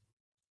him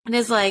and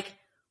is like,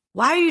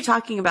 why are you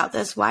talking about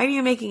this? Why are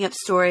you making up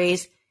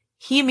stories?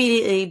 He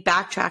immediately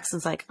backtracks and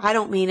is like, I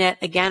don't mean it.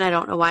 Again, I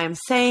don't know why I'm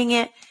saying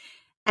it.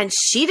 And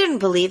she didn't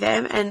believe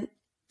him. And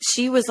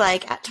she was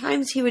like, at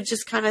times he would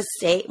just kind of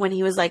say, when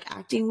he was like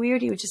acting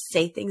weird, he would just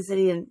say things that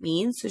he didn't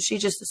mean. So she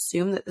just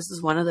assumed that this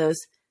is one of those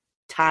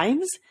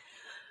times.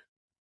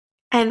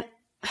 And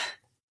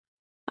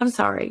I'm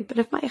sorry, but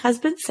if my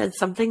husband said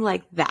something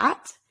like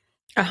that,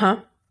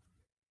 I'm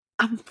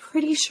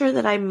pretty sure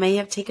that I may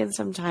have taken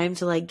some time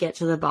to like get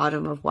to the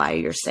bottom of why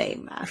you're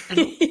saying that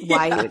and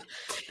why you would.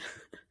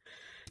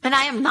 And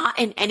I am not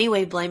in any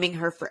way blaming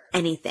her for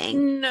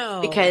anything. No.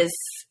 Because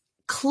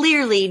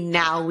clearly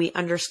now we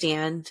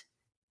understand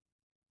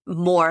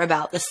more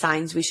about the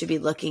signs we should be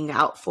looking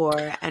out for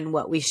and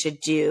what we should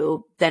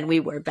do than we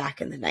were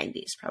back in the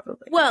 90s,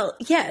 probably. Well,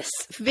 yes,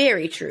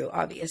 very true,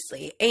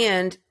 obviously.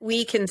 And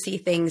we can see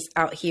things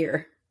out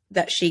here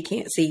that she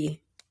can't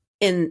see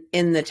in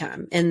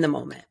the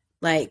moment.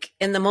 Like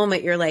in the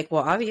moment, you're like,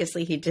 well,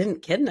 obviously he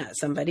didn't kidnap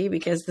somebody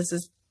because this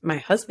is my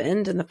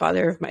husband and the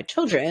father of my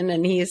children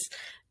and he's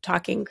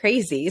talking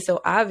crazy.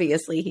 So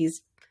obviously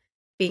he's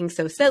being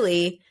so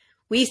silly.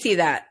 We see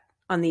that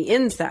on the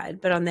inside,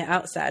 but on the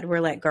outside,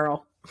 we're like,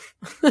 girl.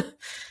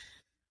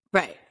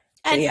 Right.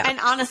 And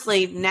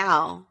honestly,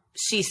 now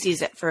she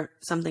sees it for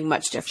something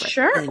much different.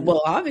 Sure.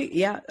 Well, obviously,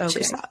 yeah.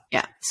 Okay.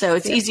 Yeah. So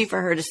it's easy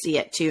for her to see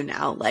it too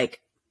now,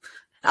 like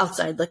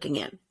outside looking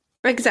in.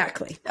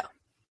 Exactly. So,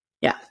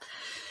 yeah.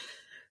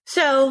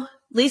 So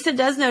Lisa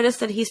does notice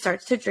that he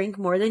starts to drink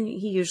more than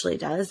he usually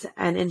does.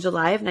 And in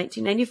July of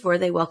 1994,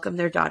 they welcome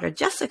their daughter,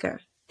 Jessica,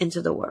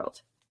 into the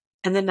world.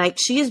 And the night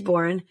she is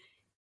born,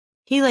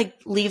 he like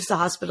leaves the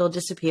hospital,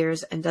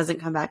 disappears, and doesn't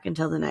come back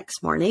until the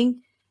next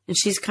morning. And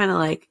she's kind of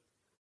like,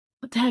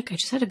 what the heck? I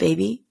just had a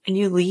baby and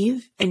you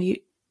leave and you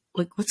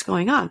like, what's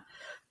going on?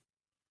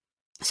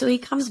 So he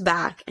comes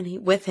back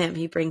and with him,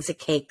 he brings a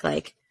cake,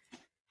 like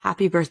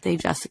happy birthday,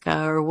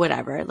 Jessica, or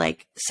whatever,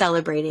 like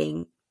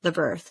celebrating the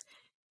birth.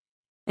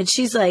 And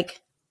she's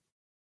like,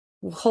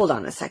 well, hold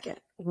on a second.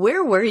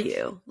 where were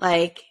you?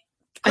 Like,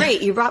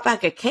 great, you brought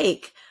back a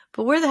cake,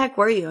 but where the heck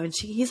were you? And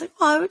he's like,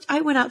 well,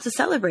 I went out to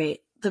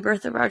celebrate the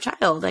birth of our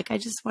child. Like, I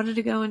just wanted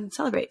to go and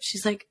celebrate.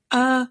 She's like,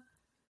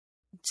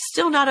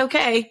 still not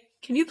okay.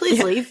 Can you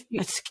please leave?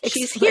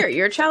 She's here.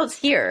 Your child's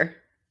here.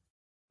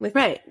 With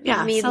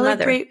me,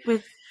 celebrate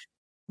with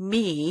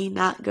me,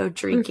 not go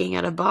drinking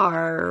at a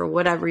bar or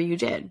whatever you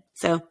did.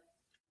 So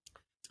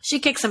she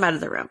kicks him out of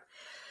the room.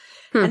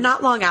 And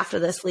not long after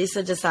this,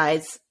 Lisa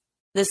decides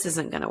this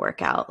isn't going to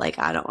work out. Like,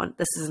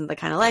 this isn't the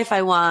kind of life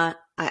I want.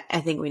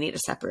 I think we need to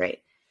separate.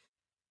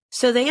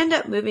 So they end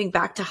up moving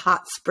back to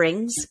Hot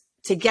Springs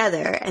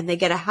together, and they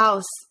get a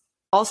house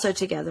also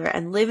together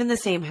and live in the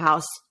same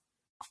house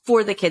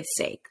for the kids'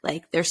 sake.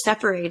 Like, they're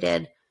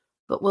separated,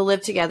 but we'll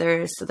live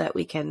together so that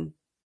we can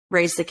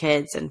raise the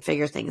kids and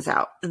figure things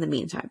out in the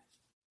meantime.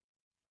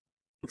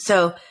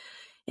 So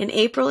in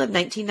April of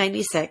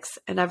 1996,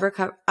 an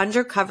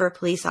undercover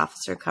police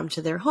officer comes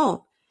to their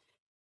home,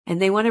 and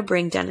they want to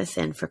bring Dennis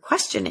in for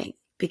questioning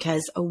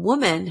because a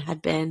woman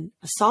had been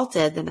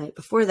assaulted the night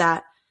before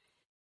that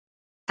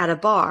at a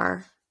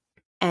bar,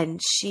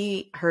 and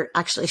she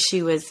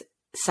was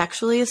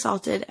sexually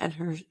assaulted and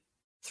her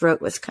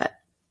throat was cut.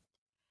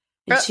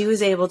 And she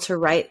was able to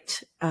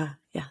write,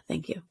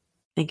 thank you.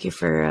 Thank you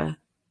for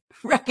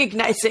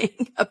recognizing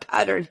a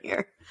pattern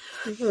here.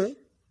 Mm-hmm.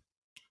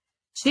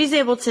 She's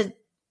able to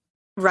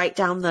write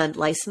down the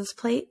license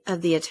plate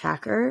of the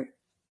attacker,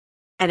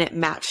 and it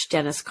matched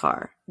Dennis's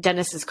car,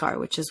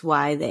 which is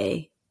why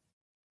they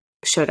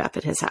showed up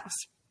at his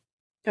house.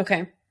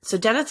 Okay. So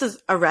Dennis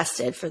is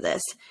arrested for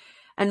this.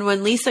 And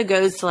when Lisa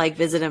goes to like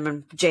visit him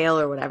in jail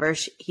or whatever,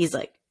 he's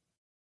like,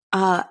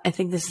 I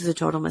think this is a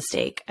total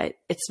mistake.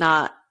 It's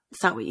not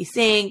what you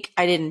think.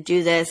 I didn't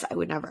do this. I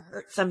would never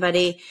hurt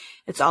somebody.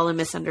 It's all a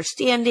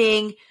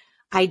misunderstanding.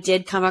 I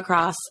did come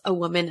across a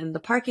woman in the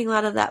parking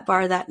lot of that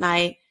bar that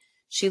night.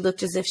 She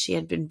looked as if she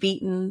had been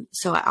beaten,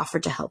 so I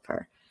offered to help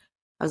her.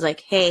 I was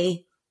like,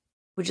 hey,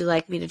 would you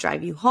like me to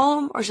drive you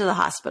home or to the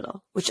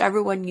hospital?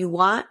 Whichever one you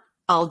want,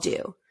 I'll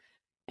do.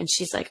 And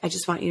she's like, I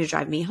just want you to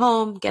drive me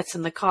home, gets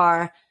in the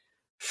car,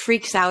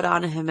 freaks out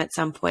on him at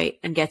some point,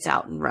 and gets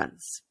out and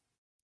runs.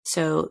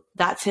 So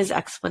that's his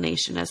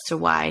explanation as to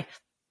why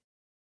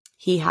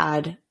she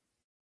had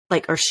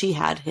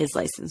his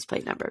license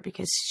plate number,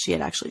 because she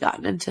had actually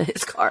gotten into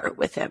his car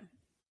with him.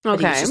 Okay. But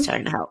he was just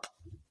trying to help.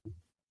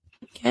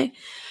 Okay.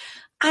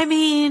 I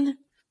mean,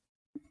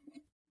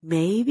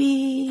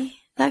 maybe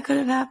that could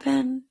have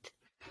happened,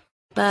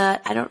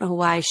 but I don't know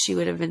why she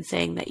would have been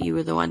saying that you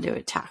were the one to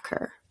attack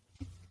her.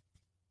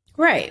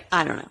 Right.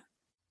 I don't know.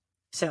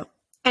 So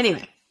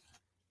anyway,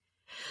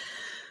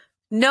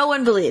 no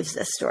one believes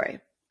this story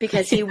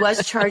because he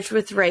was charged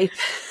with rape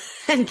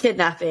and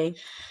kidnapping.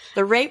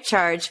 The rape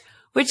charge,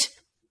 which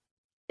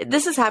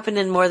this has happened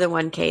in more than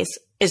one case,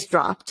 is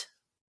dropped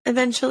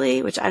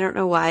eventually, which I don't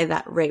know why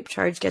that rape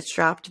charge gets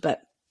dropped,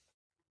 but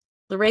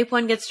the rape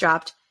one gets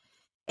dropped,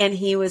 and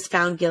he was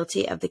found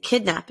guilty of the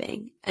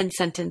kidnapping and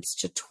sentenced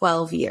to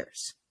 12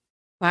 years.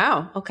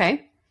 Wow.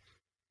 Okay.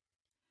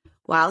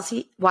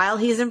 While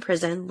he's in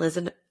prison,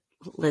 Lisa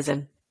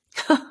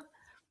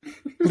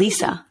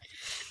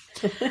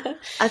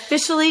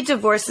officially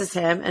divorces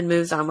him and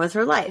moves on with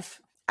her life.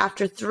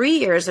 After 3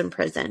 years in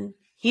prison,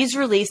 he's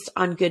released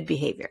on good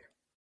behavior.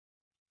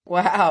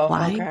 Wow.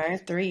 Why? Okay.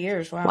 3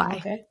 years. Wow. Why?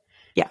 Okay.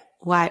 Yeah.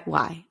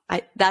 Why?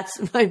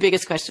 That's my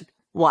biggest question.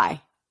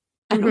 Why?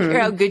 I don't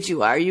care how good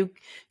you are. You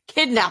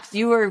kidnapped.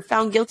 You were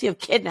found guilty of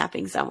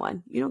kidnapping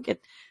someone. You don't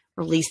get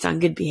released on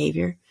good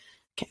behavior.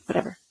 Okay,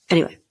 whatever.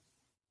 Anyway.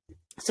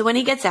 So when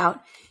he gets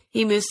out,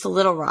 he moves to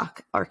Little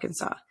Rock,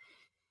 Arkansas.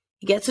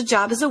 He gets a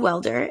job as a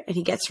welder, and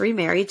he gets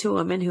remarried to a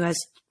woman who has,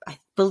 I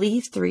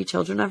believe, 3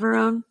 children of her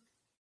own.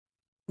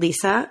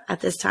 Lisa, at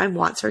this time,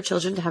 wants her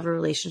children to have a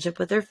relationship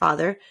with their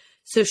father,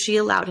 so she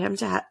allowed him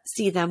to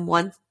see them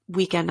one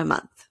weekend a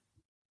month.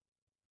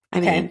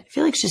 I mean, I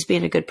feel like she's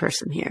being a good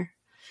person here.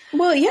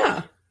 Well,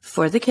 yeah.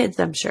 For the kids,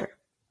 I'm sure.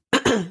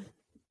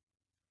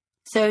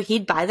 So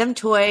he'd buy them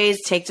toys,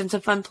 take them to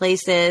fun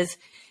places.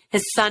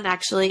 His son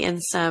actually,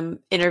 in some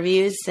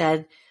interviews,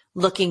 said,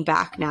 looking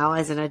back now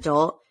as an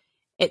adult,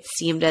 it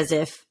seemed as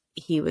if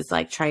he was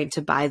like trying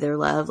to buy their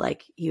love.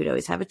 Like, he would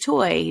always have a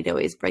toy. He'd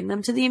always bring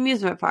them to the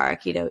amusement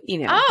park. He'd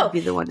be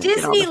the one.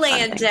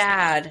 Disneyland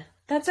dad.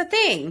 That's a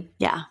thing.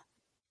 Yeah.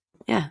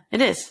 Yeah,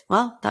 it is.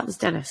 Well, that was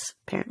Dennis,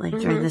 apparently,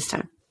 during this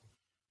time.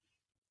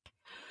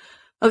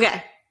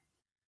 Okay.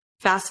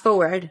 Fast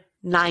forward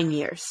 9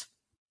 years.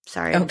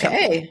 Sorry.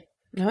 Okay.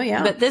 Oh,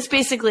 yeah. But this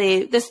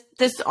basically, this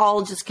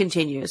all just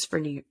continues for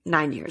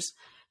 9 years.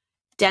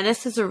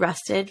 Dennis is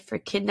arrested for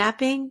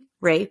kidnapping,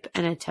 rape,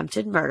 and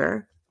attempted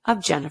murder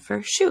of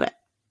Jennifer Schuett.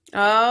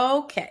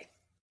 Okay.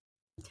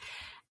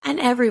 And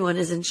everyone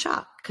is in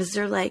shock because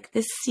they're like,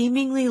 this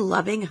seemingly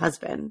loving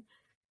husband,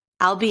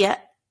 albeit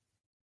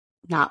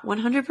not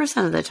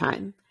 100% of the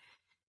time,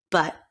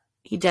 but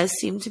he does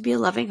seem to be a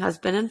loving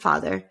husband and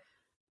father,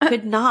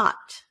 could not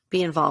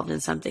be involved in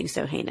something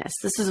so heinous.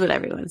 This is what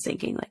everyone's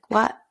thinking. Like,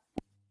 what?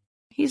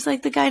 He's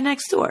like the guy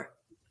next door.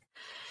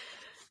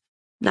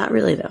 Not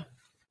really, though.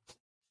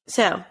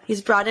 So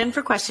he's brought in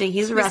for questioning.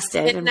 He's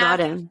arrested and brought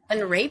in.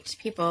 And raped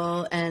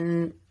people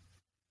and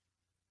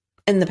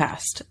in the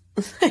past.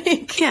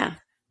 Like, yeah.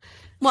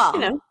 Well,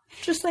 you know,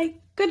 just like,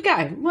 good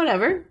guy,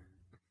 whatever.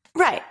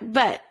 Right.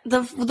 But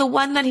the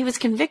one that he was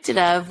convicted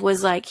of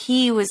was like,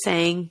 he was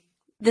saying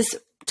this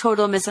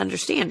total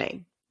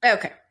misunderstanding.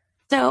 Okay.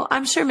 So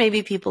I'm sure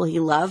maybe people he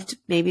loved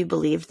maybe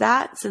believed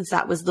that, since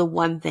that was the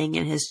one thing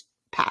in his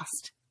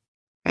past.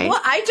 Right?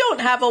 Well, I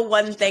don't have a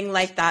one thing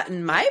like that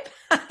in my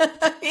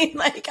I mean,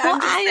 like, well,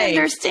 I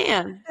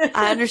understand.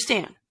 I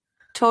understand.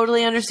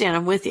 Totally understand.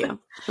 I'm with you.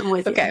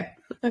 Okay.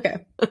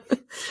 Okay.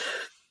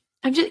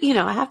 I'm just,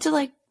 I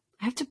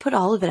have to put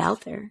all of it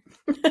out there.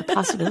 The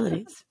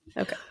possibilities.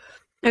 Okay.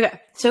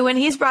 Okay. So when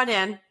he's brought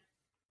in,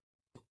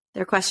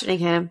 they're questioning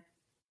him.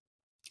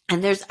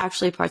 And there's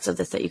actually parts of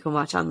this that you can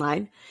watch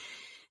online.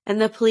 And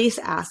the police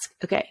ask,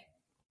 okay,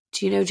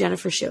 do you know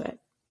Jennifer Schuett?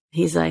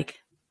 He's like,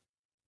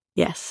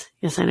 yes,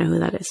 I know who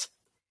that is.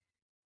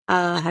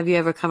 Have you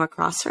ever come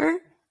across her?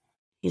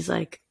 He's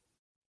like,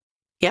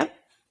 yep.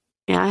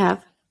 Yeah, I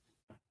have.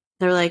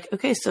 They're like,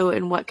 okay, so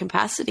in what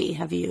capacity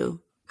have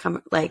you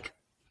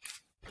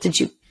did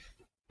you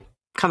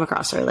come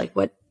across her? Like,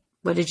 what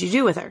did you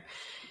do with her?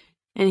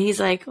 And he's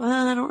like,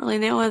 well, I don't really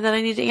know that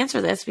I need to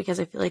answer this because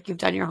I feel like you've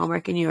done your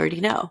homework and you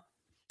already know.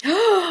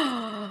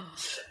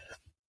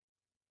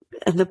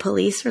 And the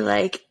police were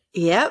like,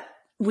 yep,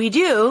 we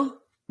do.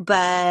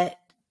 But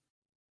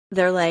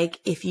they're like,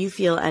 if you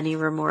feel any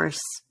remorse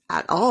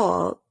at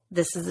all,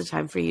 this is the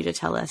time for you to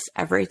tell us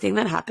everything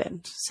that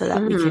happened so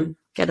that we can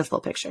get a full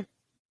picture.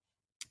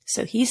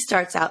 So he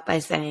starts out by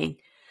saying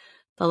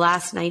the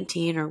last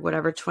 19 or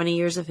whatever 20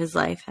 years of his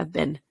life have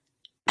been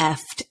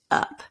effed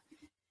up.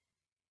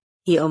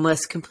 He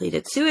almost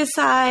completed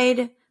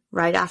suicide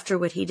right after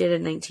what he did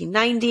in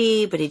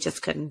 1990, but he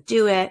just couldn't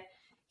do it.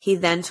 He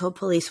then told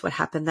police what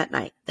happened that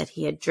night, that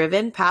he had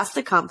driven past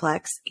the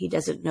complex. He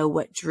doesn't know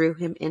what drew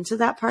him into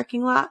that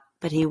parking lot,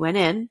 but he went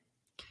in.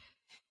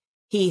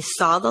 He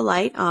saw the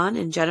light on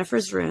in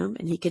Jennifer's room,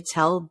 and he could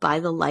tell by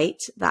the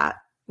light that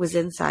was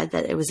inside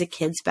that it was a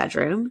kid's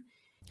bedroom.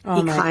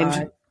 He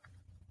climbed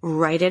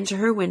right into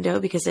her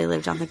window because they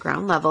lived on the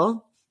ground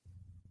level,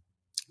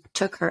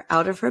 took her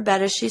out of her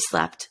bed as she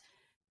slept,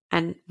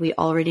 and we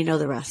already know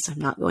the rest. I'm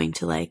not going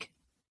to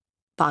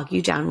bog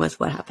you down with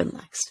what happened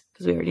next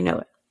because we already know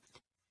it.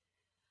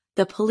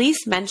 The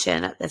police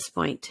mention at this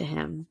point to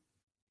him,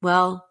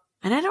 well,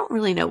 and I don't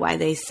really know why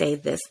they say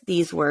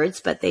these words,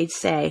 but they'd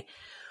say,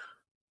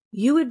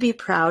 you would be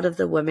proud of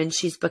the woman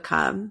she's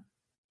become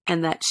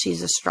and that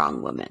she's a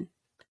strong woman.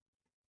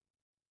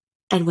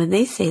 And when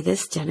they say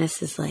this,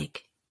 Dennis is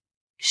like,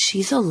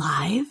 she's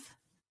alive?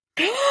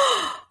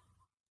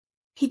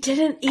 He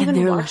didn't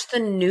even watch the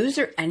news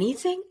or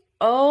anything?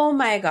 Oh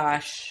my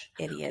gosh,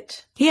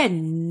 idiot. He had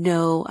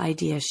no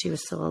idea she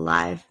was still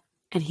alive.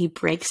 And he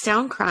breaks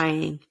down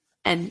crying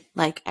and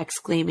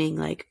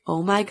exclaiming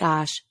oh my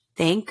gosh,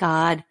 thank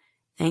God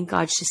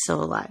she's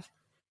still alive.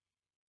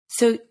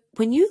 So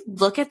when you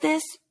look at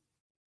this,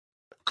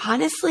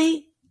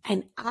 honestly,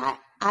 and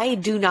I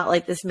do not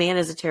like this man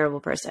as a terrible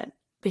person,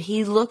 but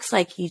he looks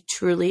like he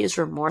truly is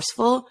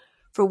remorseful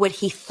for what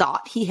he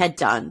thought he had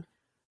done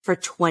for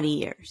 20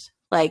 years.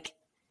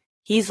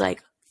 He's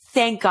like,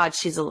 thank God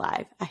she's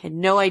alive. I had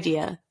no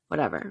idea,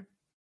 whatever.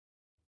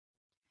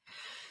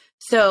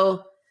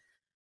 So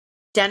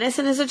Dennis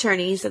and his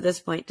attorneys at this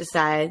point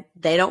decide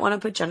they don't want to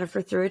put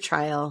Jennifer through a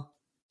trial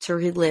to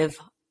relive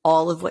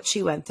all of what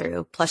she went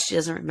through. Plus, she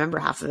doesn't remember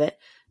half of it.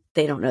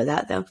 They don't know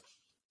that, though.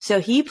 So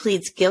he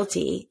pleads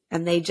guilty,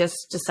 and they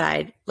just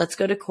decide, let's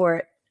go to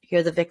court,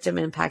 hear the victim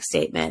impact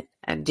statement,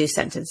 and do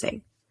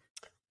sentencing.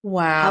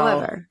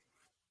 Wow.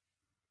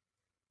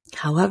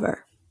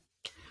 However,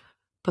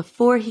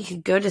 before he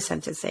could go to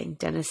sentencing,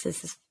 Dennis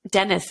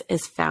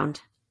is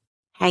found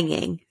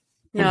hanging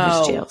in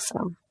his jail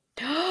cell.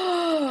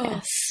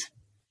 Yes.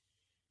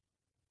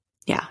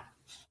 Yeah.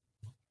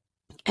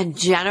 And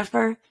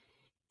Jennifer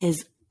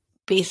is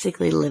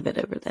basically livid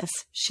over this.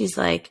 She's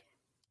like,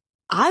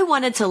 I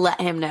wanted to let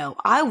him know.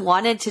 I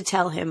wanted to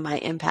tell him my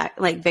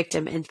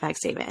victim impact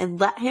statement and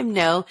let him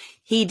know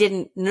he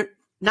didn't,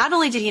 not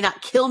only did he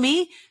not kill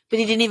me, but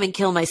he didn't even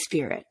kill my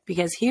spirit,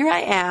 because here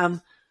I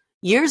am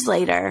years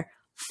later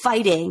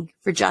fighting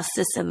for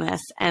justice in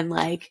this and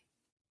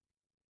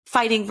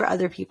fighting for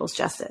other people's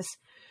justice.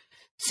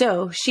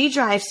 So she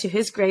drives to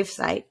his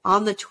gravesite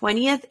on the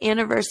 20th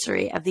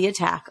anniversary of the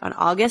attack on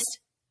August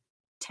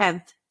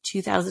 10th,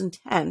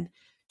 2010,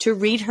 to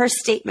read her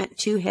statement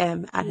to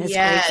him at his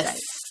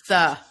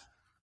gravesite.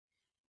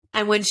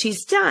 And when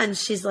she's done,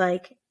 she's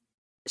like,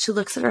 she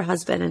looks at her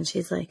husband and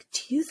she's like,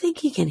 do you think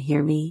he can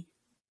hear me?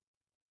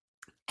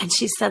 And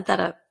she said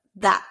that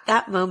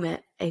that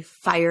moment, a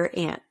fire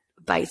ant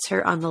bites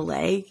her on the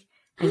leg.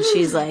 And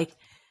she's like,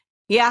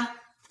 yeah,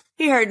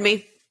 he heard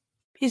me.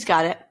 He's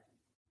got it.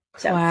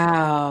 So,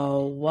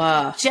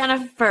 wow.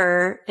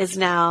 Jennifer is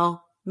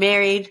now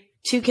married,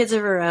 2 kids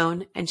of her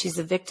own, and she's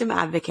a victim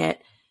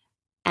advocate.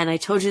 And I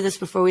told you this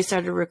before we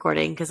started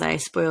recording because I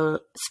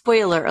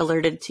spoiler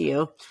alerted to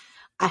you.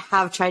 I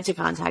have tried to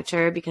contact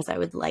her because I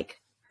would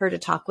like her to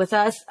talk with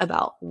us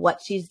about what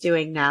she's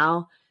doing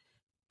now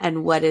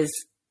and what is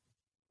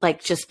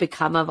like just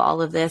become of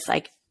all of this.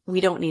 Like,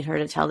 we don't need her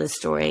to tell this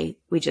story.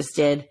 We just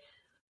did.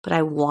 But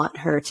I want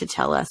her to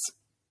tell us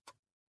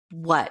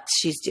what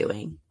she's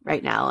doing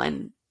right now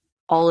and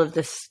all of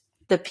this,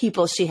 the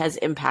people she has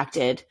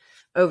impacted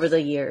over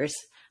the years.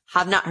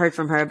 Have not heard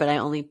from her, but I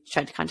only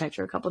tried to contact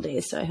her a couple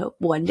days. So I hope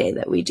one day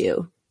that we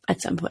do at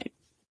some point.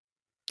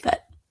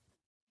 But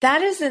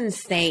that is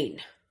insane.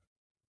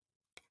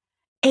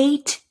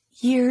 8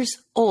 years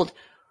old.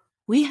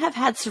 We have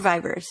had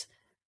survivors.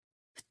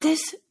 But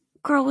this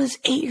girl was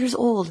 8 years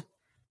old.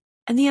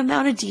 And the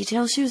amount of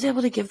detail she was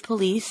able to give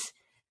police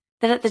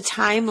that at the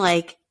time,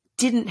 like,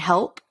 didn't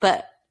help,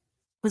 but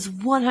was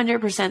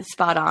 100%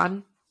 spot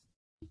on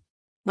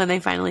when they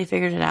finally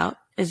figured it out.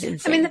 Is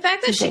insane. I mean, the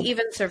fact that she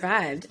even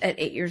survived at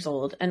 8 years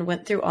old and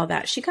went through all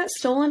that, she got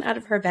stolen out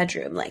of her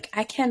bedroom. Like,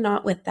 I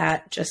cannot with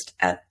that just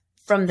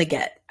from the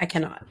get. I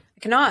cannot.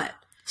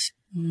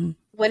 Mm-hmm.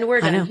 When we're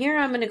done here,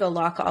 I'm going to go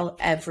lock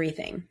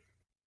everything.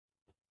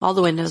 All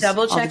the windows.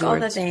 Double check all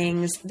the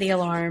things, the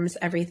alarms,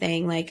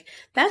 everything. Like,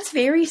 that's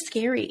very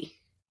scary.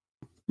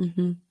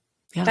 Mm-hmm.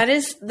 Yeah. That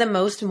is the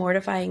most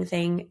mortifying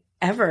thing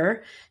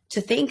ever, to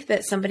think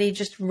that somebody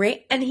just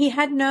and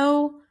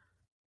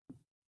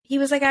he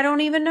was like, I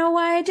don't even know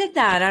why I did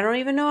that. I don't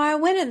even know I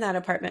went in that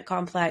apartment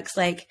complex.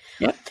 Like,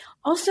 yep.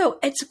 Also,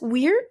 it's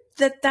weird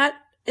that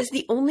is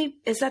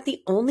that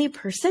the only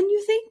person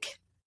you think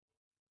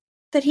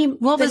that he,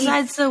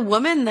 besides the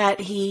woman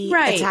that he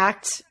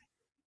attacked,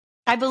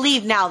 I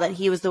believe now that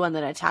he was the one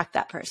that attacked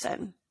that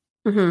person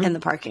in the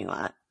parking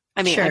lot.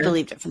 I mean, I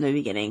believed it from the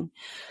beginning,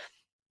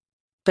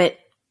 but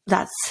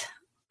that's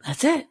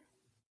it.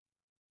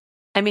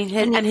 I mean,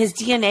 his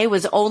DNA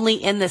was only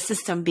in the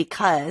system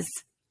because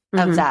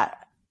of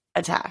that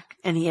attack,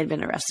 and he had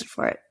been arrested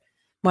for it.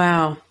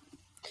 Wow.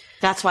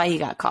 That's why he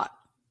got caught.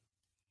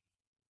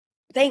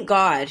 Thank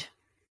God.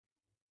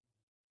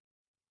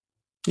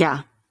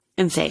 Yeah.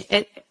 Insane.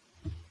 It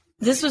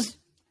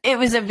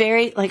was a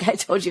very, like I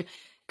told you,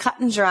 cut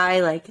and dry,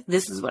 like,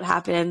 this is what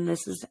happened,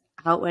 this is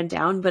how it went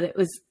down, but it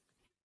was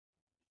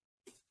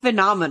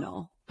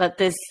phenomenal. But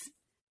this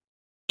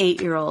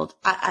 8-year-old,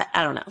 I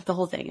don't know. The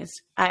whole thing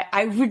is,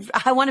 I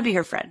want to be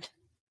her friend,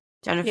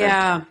 Jennifer.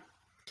 Yeah.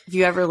 If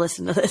you ever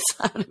listen to this,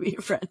 I want to be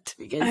your friend,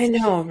 because I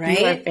know, right?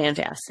 You are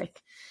fantastic.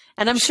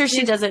 And I'm sure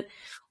she doesn't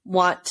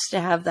want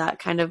to have that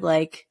kind of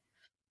like,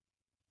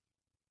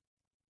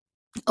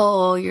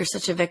 oh, you're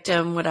such a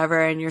victim, whatever,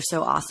 and you're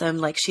so awesome.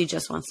 Like, she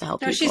just wants to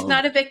help people. No, she's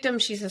not a victim.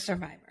 She's a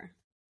survivor.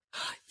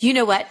 You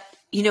know what?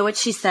 You know what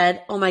she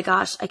said? Oh my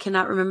gosh, I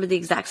cannot remember the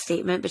exact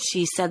statement, but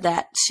she said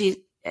that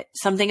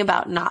something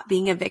about not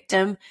being a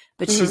victim,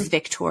 but she's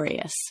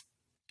victorious.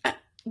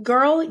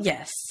 Girl,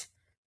 yes.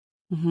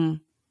 Mm-hmm.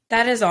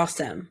 That is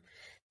awesome.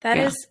 That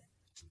is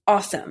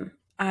awesome.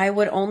 I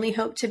would only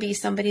hope to be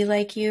somebody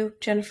like you,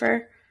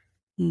 Jennifer.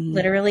 Mm-hmm.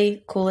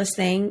 Literally, coolest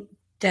thing.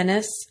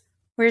 Dennis,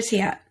 where's he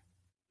at?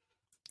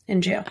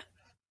 In jail.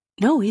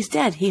 No, he's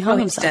dead. He hung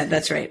himself. He's dead.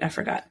 That's right. I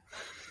forgot.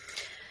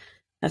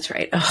 That's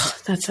right. Oh,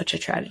 that's such a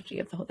tragedy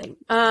of the whole thing.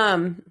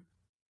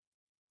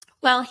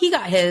 Well, he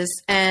got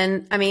his,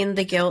 and I mean,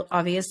 the guilt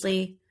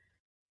obviously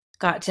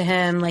got to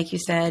him. Like you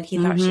said, he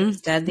thought she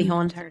was dead the whole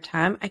entire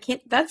time.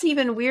 That's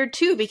even weird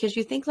too, because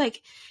you think,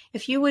 like,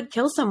 if you would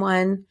kill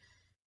someone,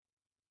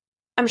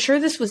 I'm sure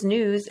this was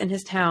news in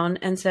his town.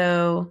 And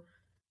so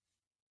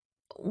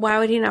why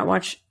would he not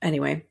watch?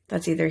 Anyway,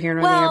 that's either here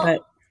nor there,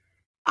 but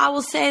I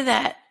will say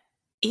that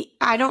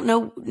I don't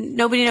know.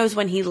 Nobody knows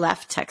when he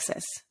left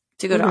Texas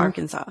to go to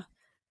Arkansas.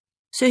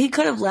 So he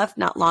could have left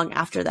not long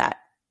after that,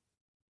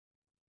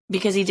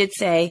 because he did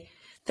say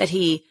that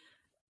he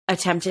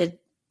attempted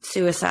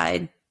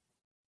suicide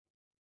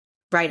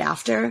right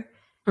after.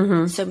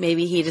 So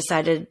maybe he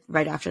decided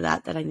right after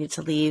that I need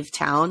to leave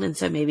town. And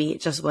so maybe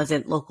it just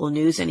wasn't local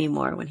news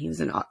anymore when he was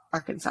in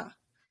Arkansas.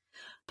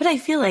 But I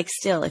feel like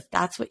still, if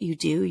that's what you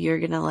do, you're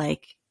going to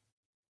like,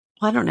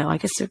 well, I don't know. I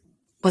guess there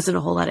wasn't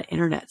a whole lot of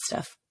internet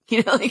stuff,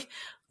 like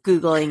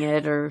Googling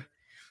it or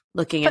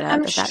looking it up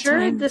at that time. I'm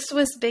sure this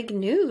was big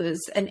news.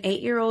 An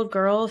 8-year-old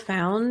girl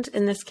found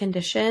in this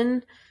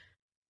condition.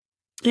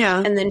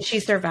 Yeah. And then she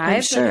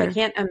survived. Sure. Like, I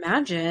can't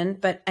imagine.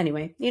 But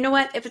anyway, you know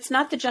what? If it's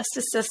not the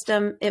justice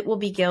system, it will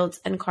be guilt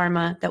and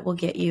karma that will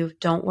get you.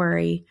 Don't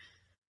worry.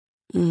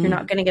 You're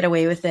not going to get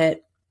away with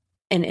it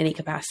in any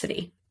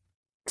capacity.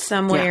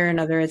 Some way or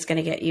another, it's going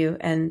to get you.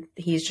 And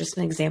he's just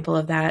an example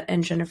of that.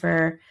 And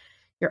Jennifer,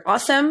 you're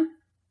awesome.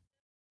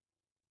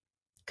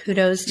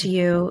 Kudos to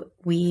you.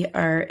 We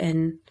are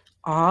in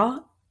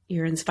awe.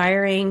 You're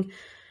inspiring.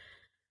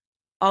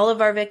 All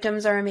of our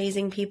victims are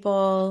amazing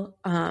people,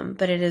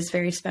 but it is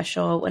very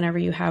special whenever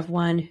you have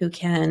one who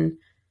can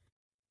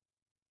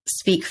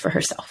speak for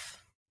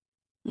herself.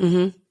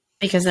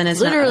 Because then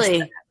it's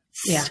literally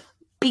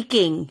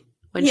speaking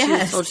when she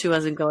was told she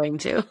wasn't going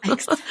to.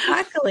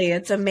 Exactly.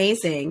 It's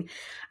amazing.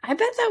 I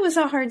bet that was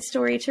a hard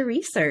story to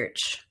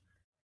research.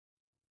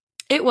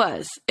 It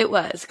was.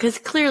 Because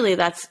clearly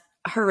that's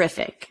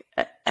horrific,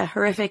 a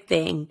horrific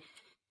thing.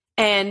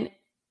 And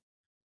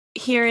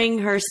hearing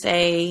her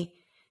say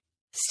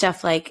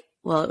stuff like,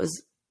 well, it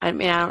was, I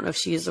mean, I don't know if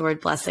she used the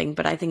word blessing,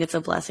 but I think it's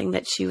a blessing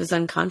that she was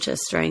unconscious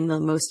during the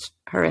most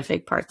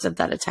horrific parts of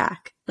that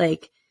attack.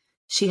 Like,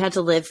 she had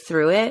to live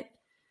through it,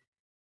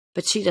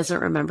 but she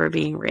doesn't remember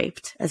being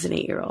raped as an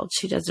 8-year-old.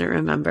 She doesn't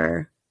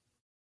remember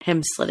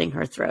him slitting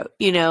her throat.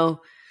 You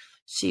know,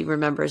 she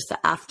remembers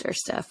the after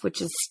stuff,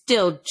 which is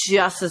still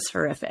just as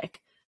horrific.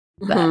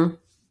 But mm-hmm.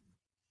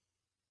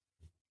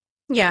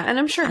 Yeah, and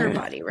I'm sure her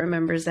body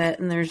remembers it,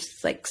 and there's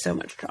like so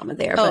much trauma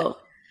there. Oh,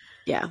 but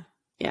yeah.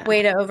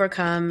 Way to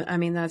overcome. I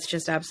mean, that's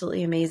just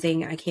absolutely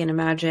amazing. I can't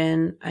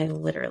imagine. I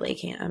literally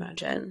can't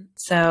imagine.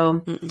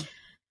 So,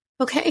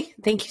 Okay.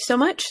 Thank you so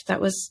much.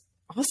 That was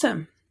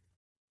awesome.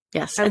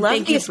 Yes. I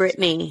love you,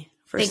 Brittany,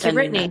 for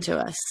sending that to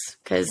us.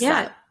 Because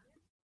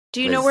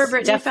do you know where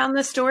Brittany found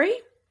this story?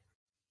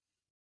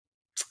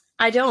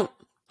 I don't.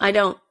 I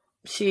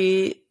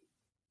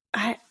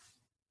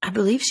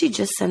believe she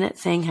just sent it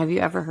saying, have you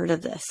ever heard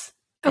of this?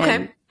 Okay.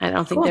 And I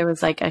don't think there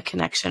was like a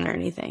connection or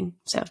anything.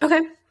 So,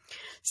 okay.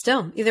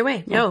 Still, either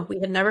way, no, we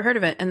had never heard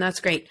of it. And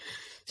that's great.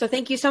 So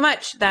thank you so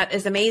much. That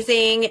is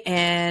amazing.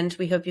 And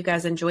we hope you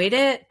guys enjoyed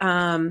it.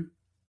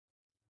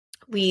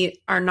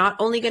 We are not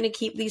only going to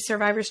keep these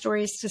survivor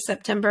stories to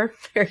September,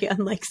 very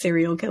unlike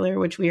serial killer,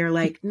 which we are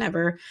like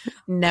never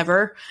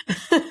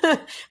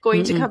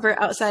going to cover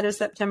outside of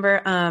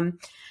September.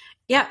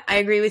 Yeah, I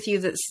agree with you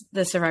that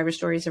the survivor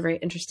stories are very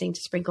interesting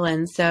to sprinkle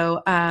in.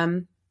 So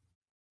that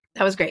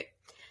was great.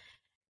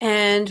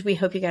 And we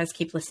hope you guys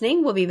keep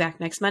listening. We'll be back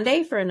next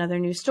Monday for another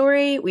new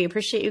story. We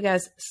appreciate you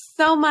guys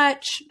so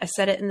much. I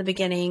said it in the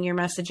beginning. Your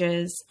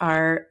messages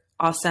are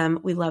awesome.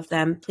 We love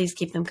them. Please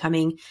keep them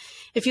coming.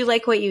 If you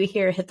like what you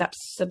hear, hit that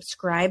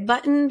subscribe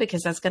button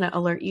because that's going to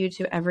alert you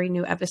to every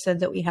new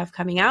episode that we have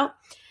coming out.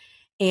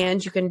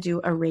 And you can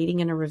do a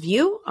rating and a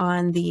review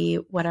on the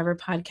whatever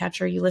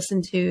podcatcher you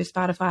listen to,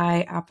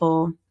 Spotify,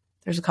 Apple.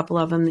 There's a couple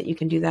of them that you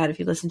can do that. If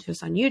you listen to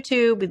us on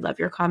YouTube, we'd love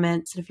your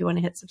comments. And if you want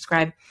to hit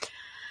subscribe.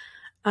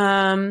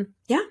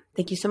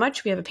 Thank you so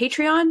much. We have a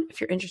Patreon.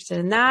 If you're interested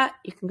in that,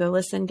 you can go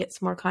listen, get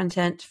some more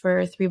content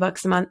for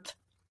 $3 a month.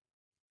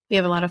 We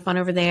have a lot of fun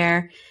over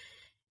there.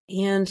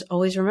 And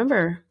always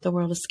remember, the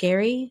world is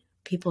scary.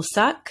 People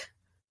suck.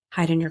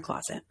 Hide in your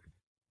closet.